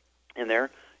in there,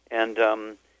 and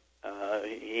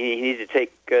he needs to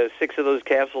take 6 of those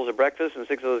capsules at breakfast and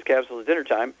 6 of those capsules at dinner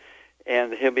time,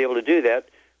 and he'll be able to do that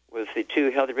with the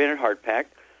 2 healthy brain and heart pack.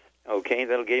 Okay,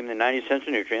 that'll give him the 90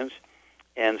 essential nutrients,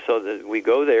 and so that we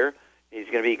go there. He's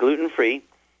going to be gluten-free,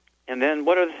 and then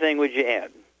what other thing would you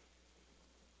add?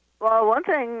 Well, one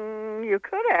thing you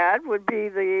could add would be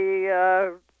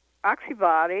the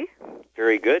Oxybody.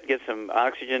 Very good. Get some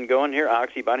oxygen going here.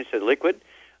 Oxybody said liquid.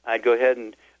 I'd go ahead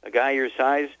and, a guy your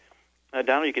size,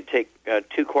 Donald, you could take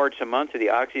 2 quarts a month of the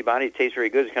Oxybody. It tastes very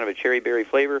good. It's kind of a cherry berry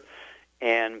flavor.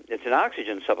 And it's an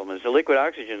oxygen supplement. It's a liquid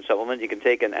oxygen supplement. You can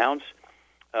take an ounce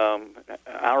an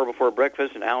hour before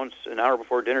breakfast, an ounce an hour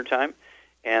before dinner time,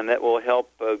 and that will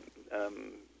help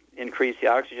increase the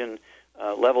oxygen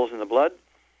levels in the blood.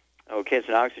 Okay, it's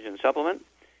an oxygen supplement.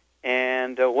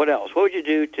 And what else? What would you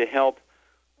do to help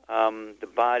the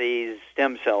body's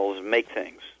stem cells make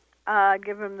things?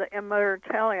 Give him the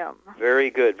Immortalium. Very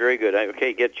good, very good.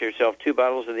 Okay, get yourself 2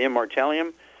 bottles of the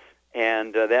Immortalium,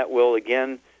 and that will,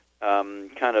 again,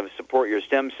 kind of support your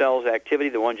stem cells activity,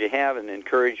 the ones you have, and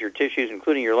encourage your tissues,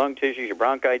 including your lung tissues, your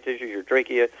bronchi tissues, your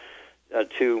trachea,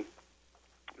 to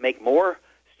make more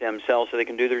stem cells so they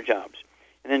can do their jobs.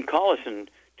 And then call us in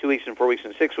 2 weeks and 4 weeks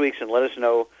and 6 weeks and let us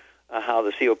know how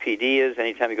the COPD is.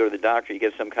 Anytime you go to the doctor, you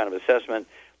get some kind of assessment.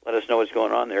 Let us know what's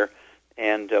going on there,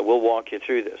 and we'll walk you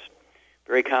through this.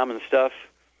 Very common stuff,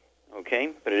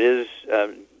 okay, but it is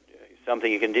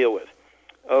something you can deal with.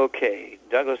 Okay,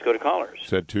 Doug, let's go to callers.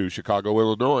 Sent to Chicago,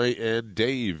 Illinois, and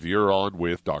Dave, you're on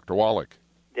with Dr. Wallach.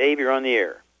 Dave, you're on the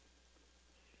air.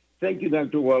 Thank you,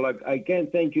 Dr. Wallach. I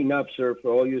can't thank you enough, sir,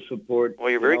 for all your support.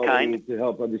 Well, you're very kind. To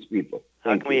help other people.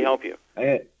 How can we help you?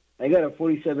 I got a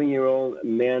 47-year-old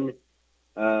man,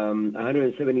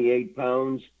 178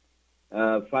 pounds,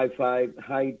 5'5"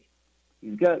 height.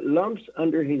 He's got lumps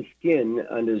under his skin,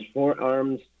 on his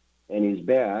forearms and his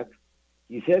back.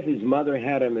 He says his mother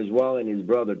had him as well, and his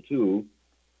brother too.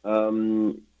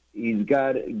 He's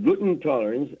got gluten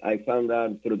intolerance. I found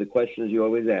out through the questions you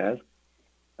always ask.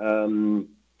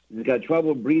 He's got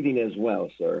trouble breathing as well,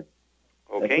 sir.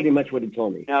 Okay. That's pretty much what he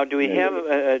told me. Now, do we have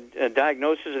a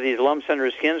diagnosis of these lumps under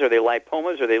his skin? Are they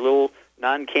lipomas? Are they little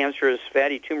non-cancerous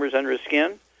fatty tumors under his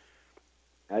skin?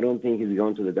 I don't think he's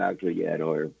gone to the doctor yet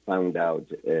or found out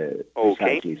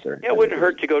precisely, sir. Yeah, it wouldn't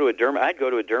hurt to go to I'd go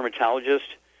to a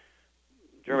dermatologist.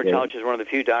 Dermatologist is one of the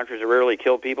few doctors that rarely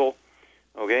kill people,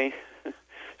 okay?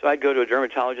 So I'd go to a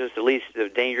dermatologist, the least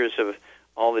dangerous of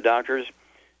all the doctors,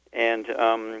 and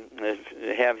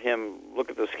have him look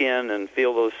at the skin and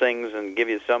feel those things and give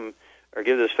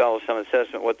this fellow some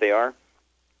assessment what they are,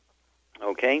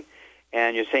 okay?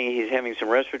 And you're saying he's having some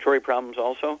respiratory problems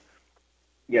also?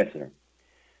 Yes, sir.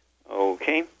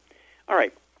 Okay. All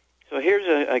right. So here's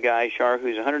a guy, Shar,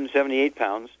 who's 178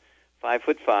 pounds,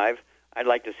 5'5". I'd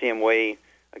like to see him weigh,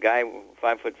 a guy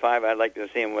 5'5", I'd like to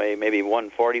see him weigh maybe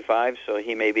 145, so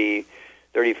he may be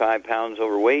 35 pounds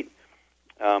overweight.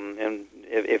 And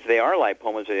if they are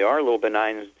lipomas, they are little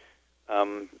benign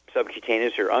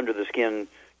subcutaneous or under-the-skin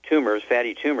tumors,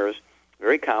 fatty tumors,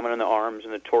 very common in the arms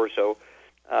and the torso.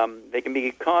 They can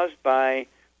be caused by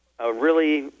a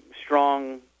really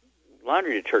strong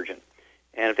laundry detergent.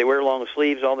 And if they wear long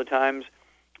sleeves all the time,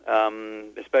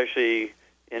 especially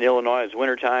in Illinois, it's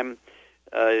wintertime,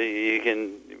 you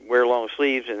can wear long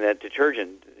sleeves and that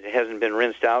detergent hasn't been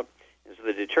rinsed out. And so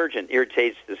the detergent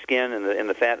irritates the skin and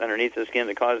the fat underneath the skin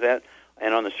to cause that,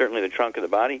 and certainly the trunk of the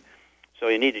body. So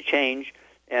you need to change.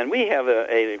 And we have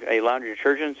a laundry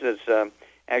detergent that's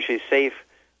actually safe,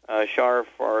 Shar,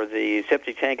 for the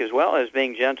septic tank as well as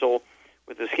being gentle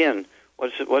with the skin.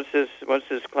 What's this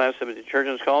class of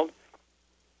detergents called?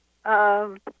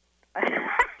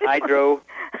 Hydro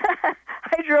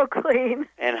Clean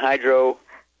and Hydro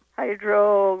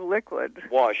Liquid.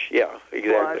 Wash, yeah,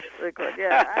 exactly. Wash Liquid,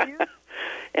 yeah.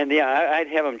 And I'd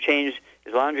have him change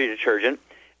his laundry detergent.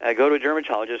 Go to a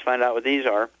dermatologist, find out what these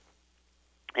are,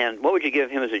 and what would you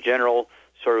give him as a general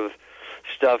sort of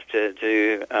stuff to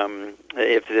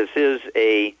if this is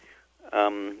a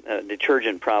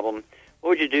detergent problem? What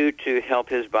would you do to help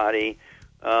his body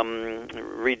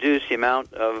reduce the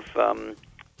amount of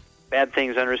bad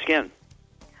things under his skin?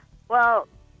 Well,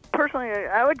 personally,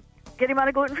 I would get him on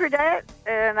a gluten-free diet,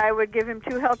 and I would give him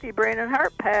 2 healthy brain and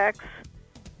heart packs.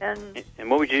 And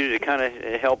what would you do to kind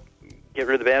of help get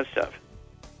rid of the bad stuff?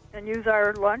 And use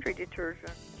our laundry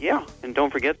detergent. Yeah, and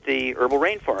don't forget the herbal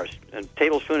rainforest. A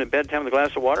tablespoon at bedtime with a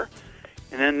glass of water.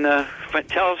 And then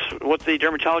tell us what the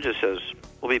dermatologist says.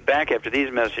 We'll be back after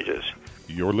these messages.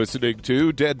 You're listening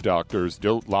to Dead Doctors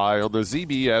Don't Lie on the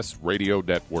ZBS Radio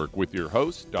Network with your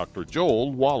host, Dr.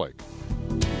 Joel Wallach.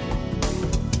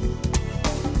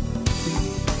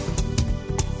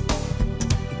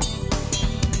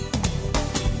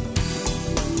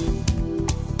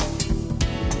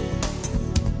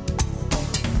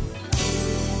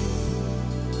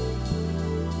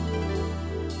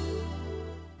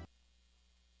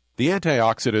 The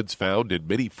antioxidants found in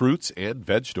many fruits and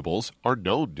vegetables are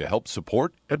known to help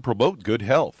support and promote good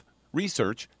health.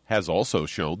 Research has also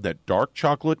shown that dark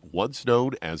chocolate, once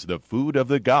known as the food of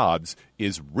the gods,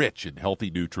 is rich in healthy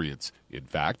nutrients. In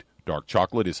fact, dark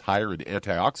chocolate is higher in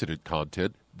antioxidant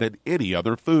content than any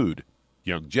other food.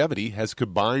 Youngevity has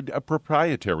combined a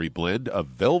proprietary blend of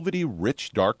velvety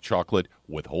rich dark chocolate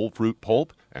with whole fruit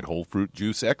pulp and whole fruit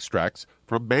juice extracts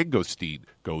from mangosteen,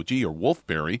 goji or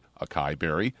wolfberry, acai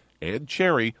berry, and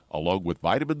cherry, along with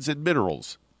vitamins and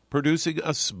minerals, producing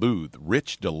a smooth,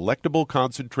 rich, delectable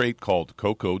concentrate called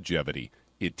Cocogevity.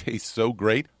 It tastes so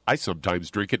great, I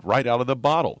sometimes drink it right out of the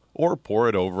bottle or pour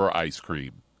it over ice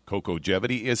cream.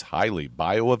 Cocogevity is highly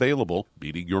bioavailable,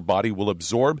 meaning your body will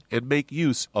absorb and make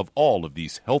use of all of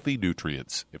these healthy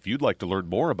nutrients. If you'd like to learn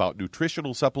more about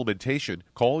nutritional supplementation,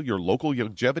 call your local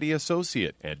Youngevity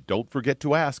associate, and don't forget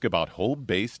to ask about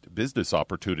home-based business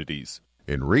opportunities.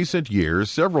 In recent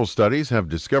years, several studies have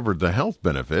discovered the health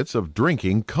benefits of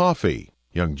drinking coffee.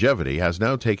 Youngevity has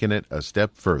now taken it a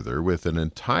step further with an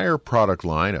entire product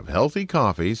line of healthy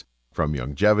coffees from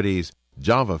Youngevity's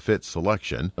JavaFit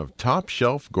selection of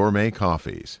top-shelf gourmet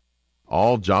coffees.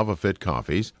 All JavaFit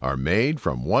coffees are made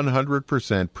from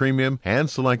 100% premium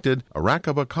hand-selected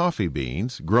Arabica coffee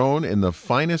beans grown in the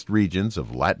finest regions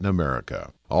of Latin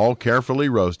America, all carefully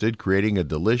roasted, creating a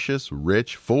delicious,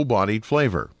 rich, full-bodied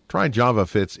flavor. Try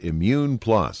JavaFit's Immune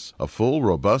Plus, a full,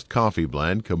 robust coffee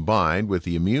blend combined with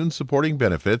the immune-supporting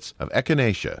benefits of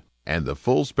echinacea and the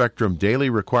full-spectrum daily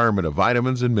requirement of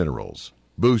vitamins and minerals.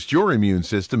 Boost your immune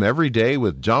system every day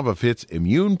with JavaFit's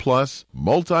Immune Plus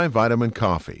multivitamin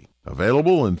coffee.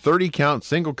 Available in 30-count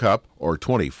single cup or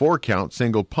 24-count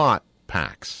single pot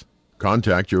packs.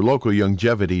 Contact your local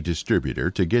Youngevity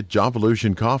distributor to get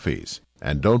Jovolution coffees.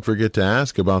 And don't forget to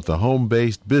ask about the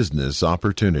home-based business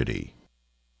opportunity.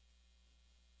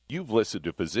 You've listened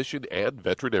to physician and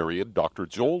veterinarian Dr.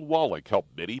 Joel Wallach help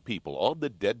many people on the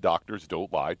Dead Doctors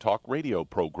Don't Lie talk radio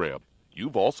program.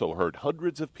 You've also heard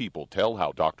hundreds of people tell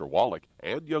how Dr. Wallach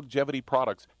and Youngevity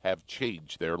products have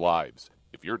changed their lives.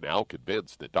 If you're now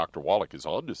convinced that Dr. Wallach is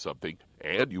onto something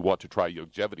and you want to try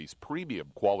Youngevity's premium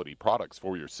quality products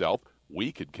for yourself,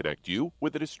 we can connect you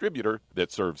with a distributor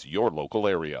that serves your local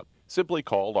area. Simply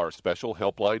call our special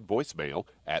helpline voicemail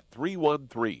at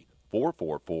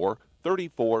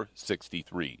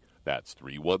 313-444-3463. That's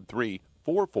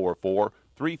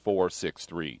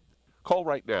 313-444-3463. Call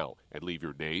right now and leave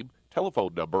your name,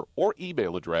 telephone number, or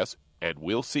email address, and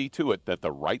we'll see to it that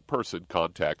the right person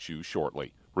contacts you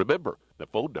shortly. Remember, the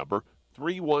phone number,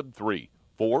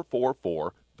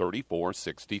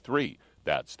 313-444-3463.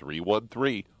 That's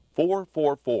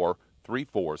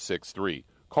 313-444-3463.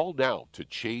 Call now to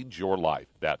change your life.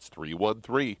 That's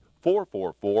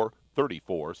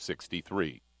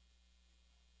 313-444-3463.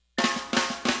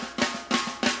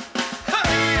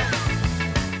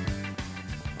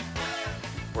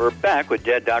 We're back with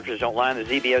Dead Doctors Don't Lie on the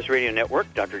ZBS Radio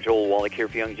Network. Dr. Joel Wallach here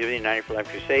for Youngevity, 90 for Life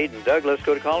Crusade. And Doug, let's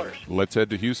go to callers. Let's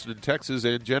head to Houston, Texas.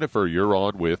 And Jennifer, you're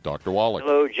on with Dr. Wallach.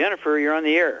 Hello, Jennifer. You're on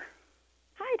the air.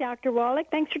 Hi, Dr. Wallach.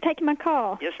 Thanks for taking my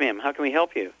call. Yes, ma'am. How can we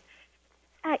help you?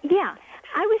 Yeah,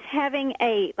 I was having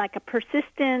a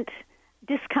persistent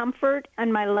discomfort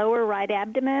on my lower right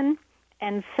abdomen,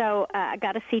 and so I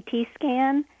got a CT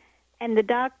scan. And the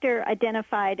doctor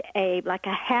identified a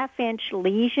half-inch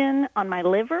lesion on my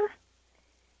liver.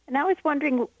 And I was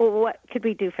wondering, what could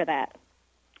we do for that?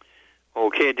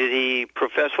 Okay, did he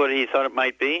profess what he thought it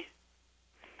might be?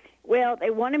 Well, they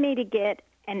wanted me to get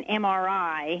an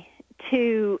MRI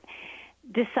to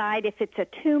decide if it's a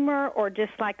tumor or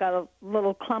just like a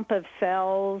little clump of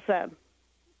cells. So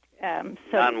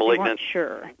non-malignant. They weren't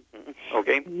sure.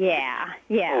 Okay. Yeah.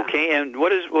 Okay, and what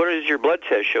does your blood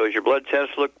test show? Does your blood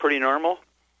test look pretty normal?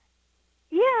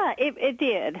 Yeah, it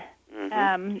did.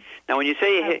 Mm-hmm. Now, when you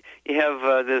say you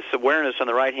have this awareness on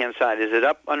the right-hand side, is it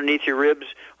up underneath your ribs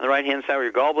on the right-hand side where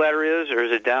your gallbladder is, or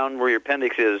is it down where your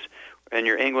appendix is in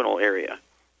your inguinal area?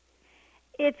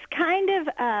 It's kind of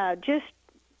just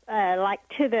like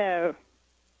to the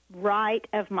right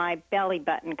of my belly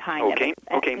button, kind of. Okay.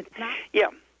 It's not...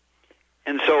 Yeah.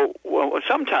 And so,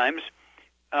 sometimes,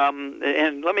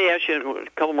 and let me ask you a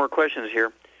couple more questions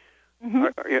here.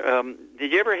 Mm-hmm.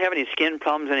 Did you ever have any skin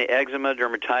problems, any eczema,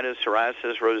 dermatitis,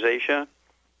 psoriasis, rosacea?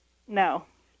 No.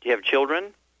 Do you have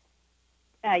children?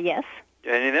 Yes.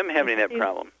 Do any of them have any of that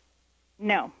problem?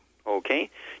 No. Okay.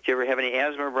 Do you ever have any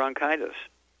asthma or bronchitis?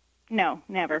 No,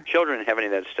 never. Children have any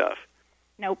of that stuff?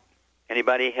 Nope.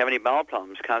 Anybody have any bowel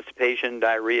problems, constipation,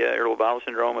 diarrhea, irritable bowel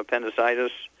syndrome,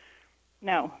 appendicitis?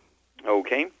 No.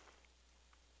 Okay.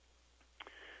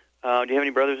 Do you have any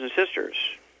brothers and sisters?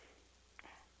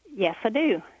 Yes, I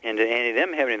do. And do any of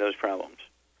them have any of those problems?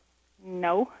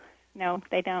 No,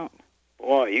 they don't.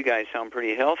 Boy, you guys sound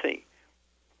pretty healthy.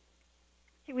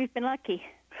 We've been lucky.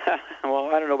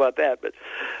 Well, I don't know about that, but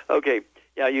okay.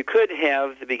 Yeah, you could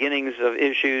have the beginnings of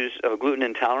issues of gluten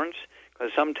intolerance,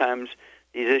 because sometimes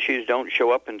these issues don't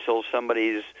show up until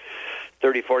somebody's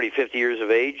 30, 40, 50 years of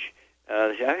age.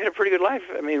 I've had a pretty good life.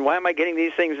 I mean, why am I getting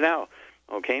these things now?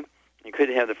 Okay. You could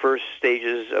have the first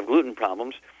stages of gluten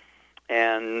problems,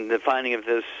 and the finding of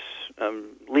this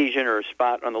lesion or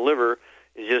spot on the liver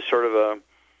is just sort of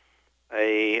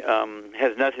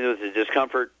has nothing to do with the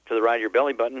discomfort to the right of your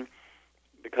belly button,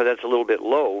 because that's a little bit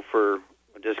low for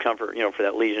discomfort, for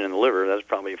that lesion in the liver. That's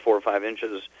probably 4 or 5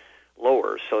 inches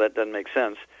lower, so that doesn't make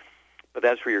sense. But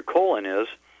that's where your colon is,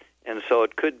 and so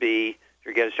it could be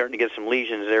you're starting to get some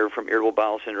lesions there from irritable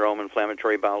bowel syndrome,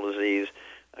 inflammatory bowel disease,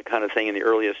 kind of thing in the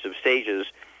earliest of stages.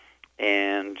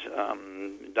 and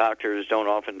doctors don't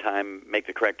oftentimes make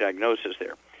the correct diagnosis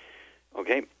there.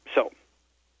 Okay, so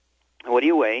what do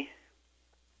you weigh?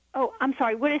 Oh, I'm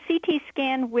sorry. Would a CT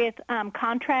scan with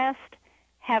contrast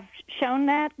have shown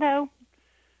that, though,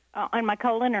 on my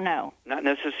colon, or no? Not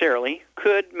necessarily.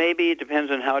 Could, maybe. It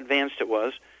depends on how advanced it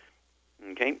was.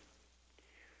 Okay.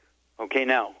 Okay,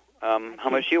 now, how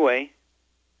much do you weigh?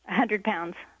 100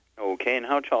 pounds. Okay, and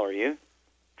how tall are you?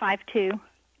 5'2".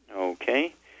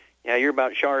 Okay. Yeah, you're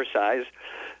about Char's size.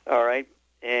 All right.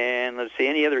 And let's see,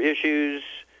 any other issues?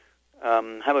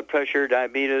 High blood pressure,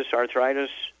 diabetes, arthritis?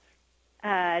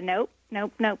 Nope.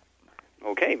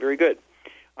 Okay, very good.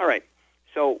 All right.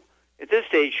 So at this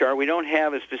stage, Char, we don't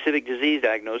have a specific disease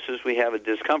diagnosis. We have a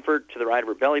discomfort to the right of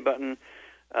her belly button.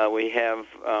 We have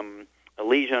a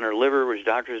lesion on her liver, which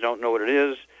doctors don't know what it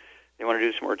is. They want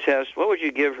to do some more tests. What would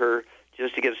you give her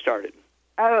just to get started?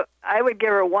 I would give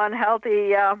her one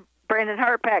healthy brain and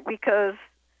heart pack, because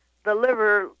the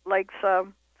liver, like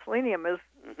selenium, is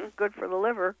good for the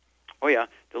liver. Oh, yeah.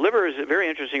 The liver is a very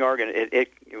interesting organ.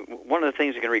 One of the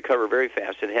things that can recover very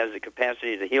fast. It has the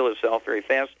capacity to heal itself very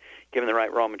fast, given the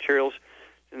right raw materials.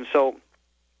 And so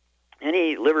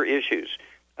any liver issues,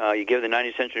 you give the 90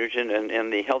 Essential Nutrition,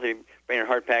 and the Healthy Brain and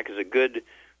Heart Pack is a good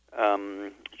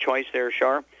choice there,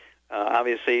 Char.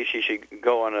 Obviously, she should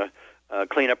go on a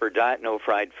clean up her diet, no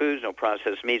fried foods, no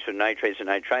processed meats with nitrates and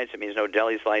nitrites. It means no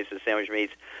deli slices, sandwich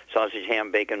meats, sausage,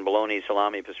 ham, bacon, bologna,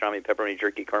 salami, pastrami, pepperoni,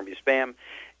 jerky, corned beef, Spam.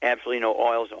 Absolutely no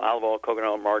oils, no olive oil, coconut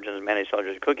oil, margarines, mayonnaise,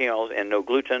 celery, cooking oils, and no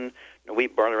gluten, no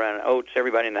wheat, barley, rye, and oats.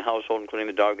 Everybody in the household, including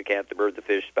the dog, the cat, the bird, the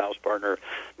fish, spouse, partner,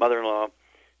 mother-in-law,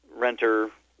 renter,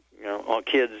 all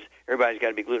kids, everybody's got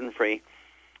to be gluten-free.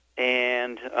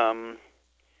 And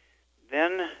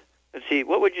then, let's see,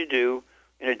 what would you do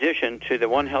in addition to the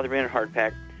one Healthy Brain and Heart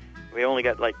Pack? We only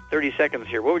got like 30 seconds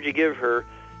here. What would you give her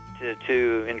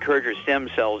to encourage her stem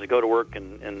cells to go to work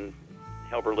and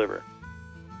help her liver?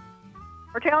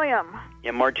 Mortalium.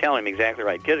 Yeah, Mortalium, exactly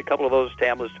right. Get a couple of those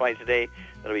tablets twice a day.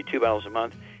 That'll be 2 bottles a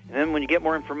month. And then when you get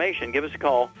more information, give us a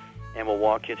call, and we'll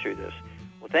walk you through this.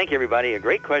 Well, thank you, everybody.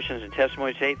 Great questions and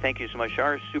testimonies today. Thank you so much,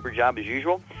 Char. Super job as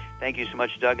usual. Thank you so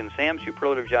much, Doug and Sam.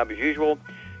 Superlative job as usual.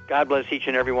 God bless each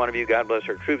and every one of you. God bless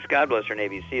our troops. God bless our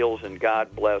Navy SEALs. And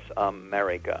God bless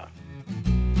America.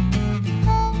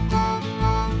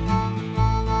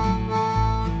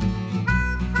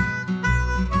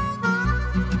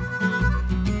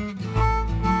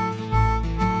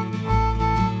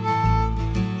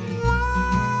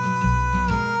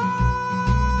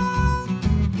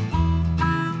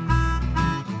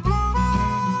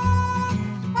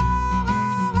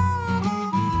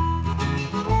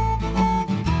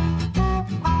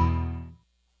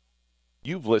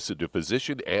 You've listened to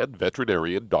physician and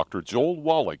veterinarian Dr. Joel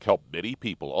Wallach help many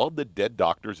people on the Dead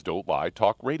Doctors Don't Lie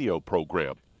talk radio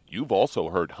program. You've also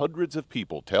heard hundreds of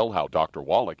people tell how Dr.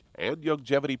 Wallach and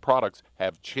Youngevity products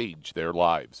have changed their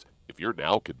lives. If you're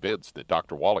now convinced that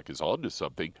Dr. Wallach is onto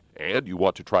something and you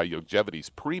want to try Youngevity's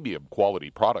premium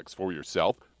quality products for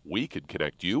yourself, we can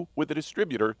connect you with a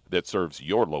distributor that serves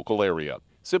your local area.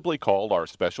 Simply call our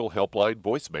special helpline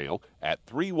voicemail at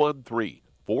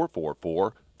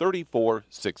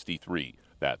 313-444-3463.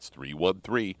 That's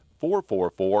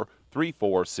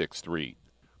 313-444-3463.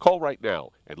 Call right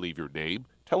now and leave your name,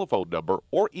 telephone number,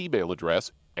 or email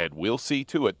address, and we'll see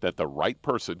to it that the right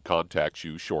person contacts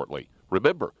you shortly.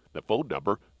 Remember, the phone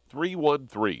number,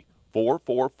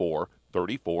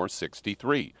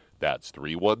 313-444-3463. That's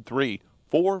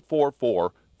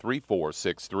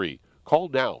 313-444-3463. Call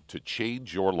now to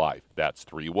change your life. That's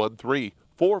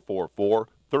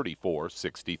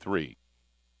 313-444-3463.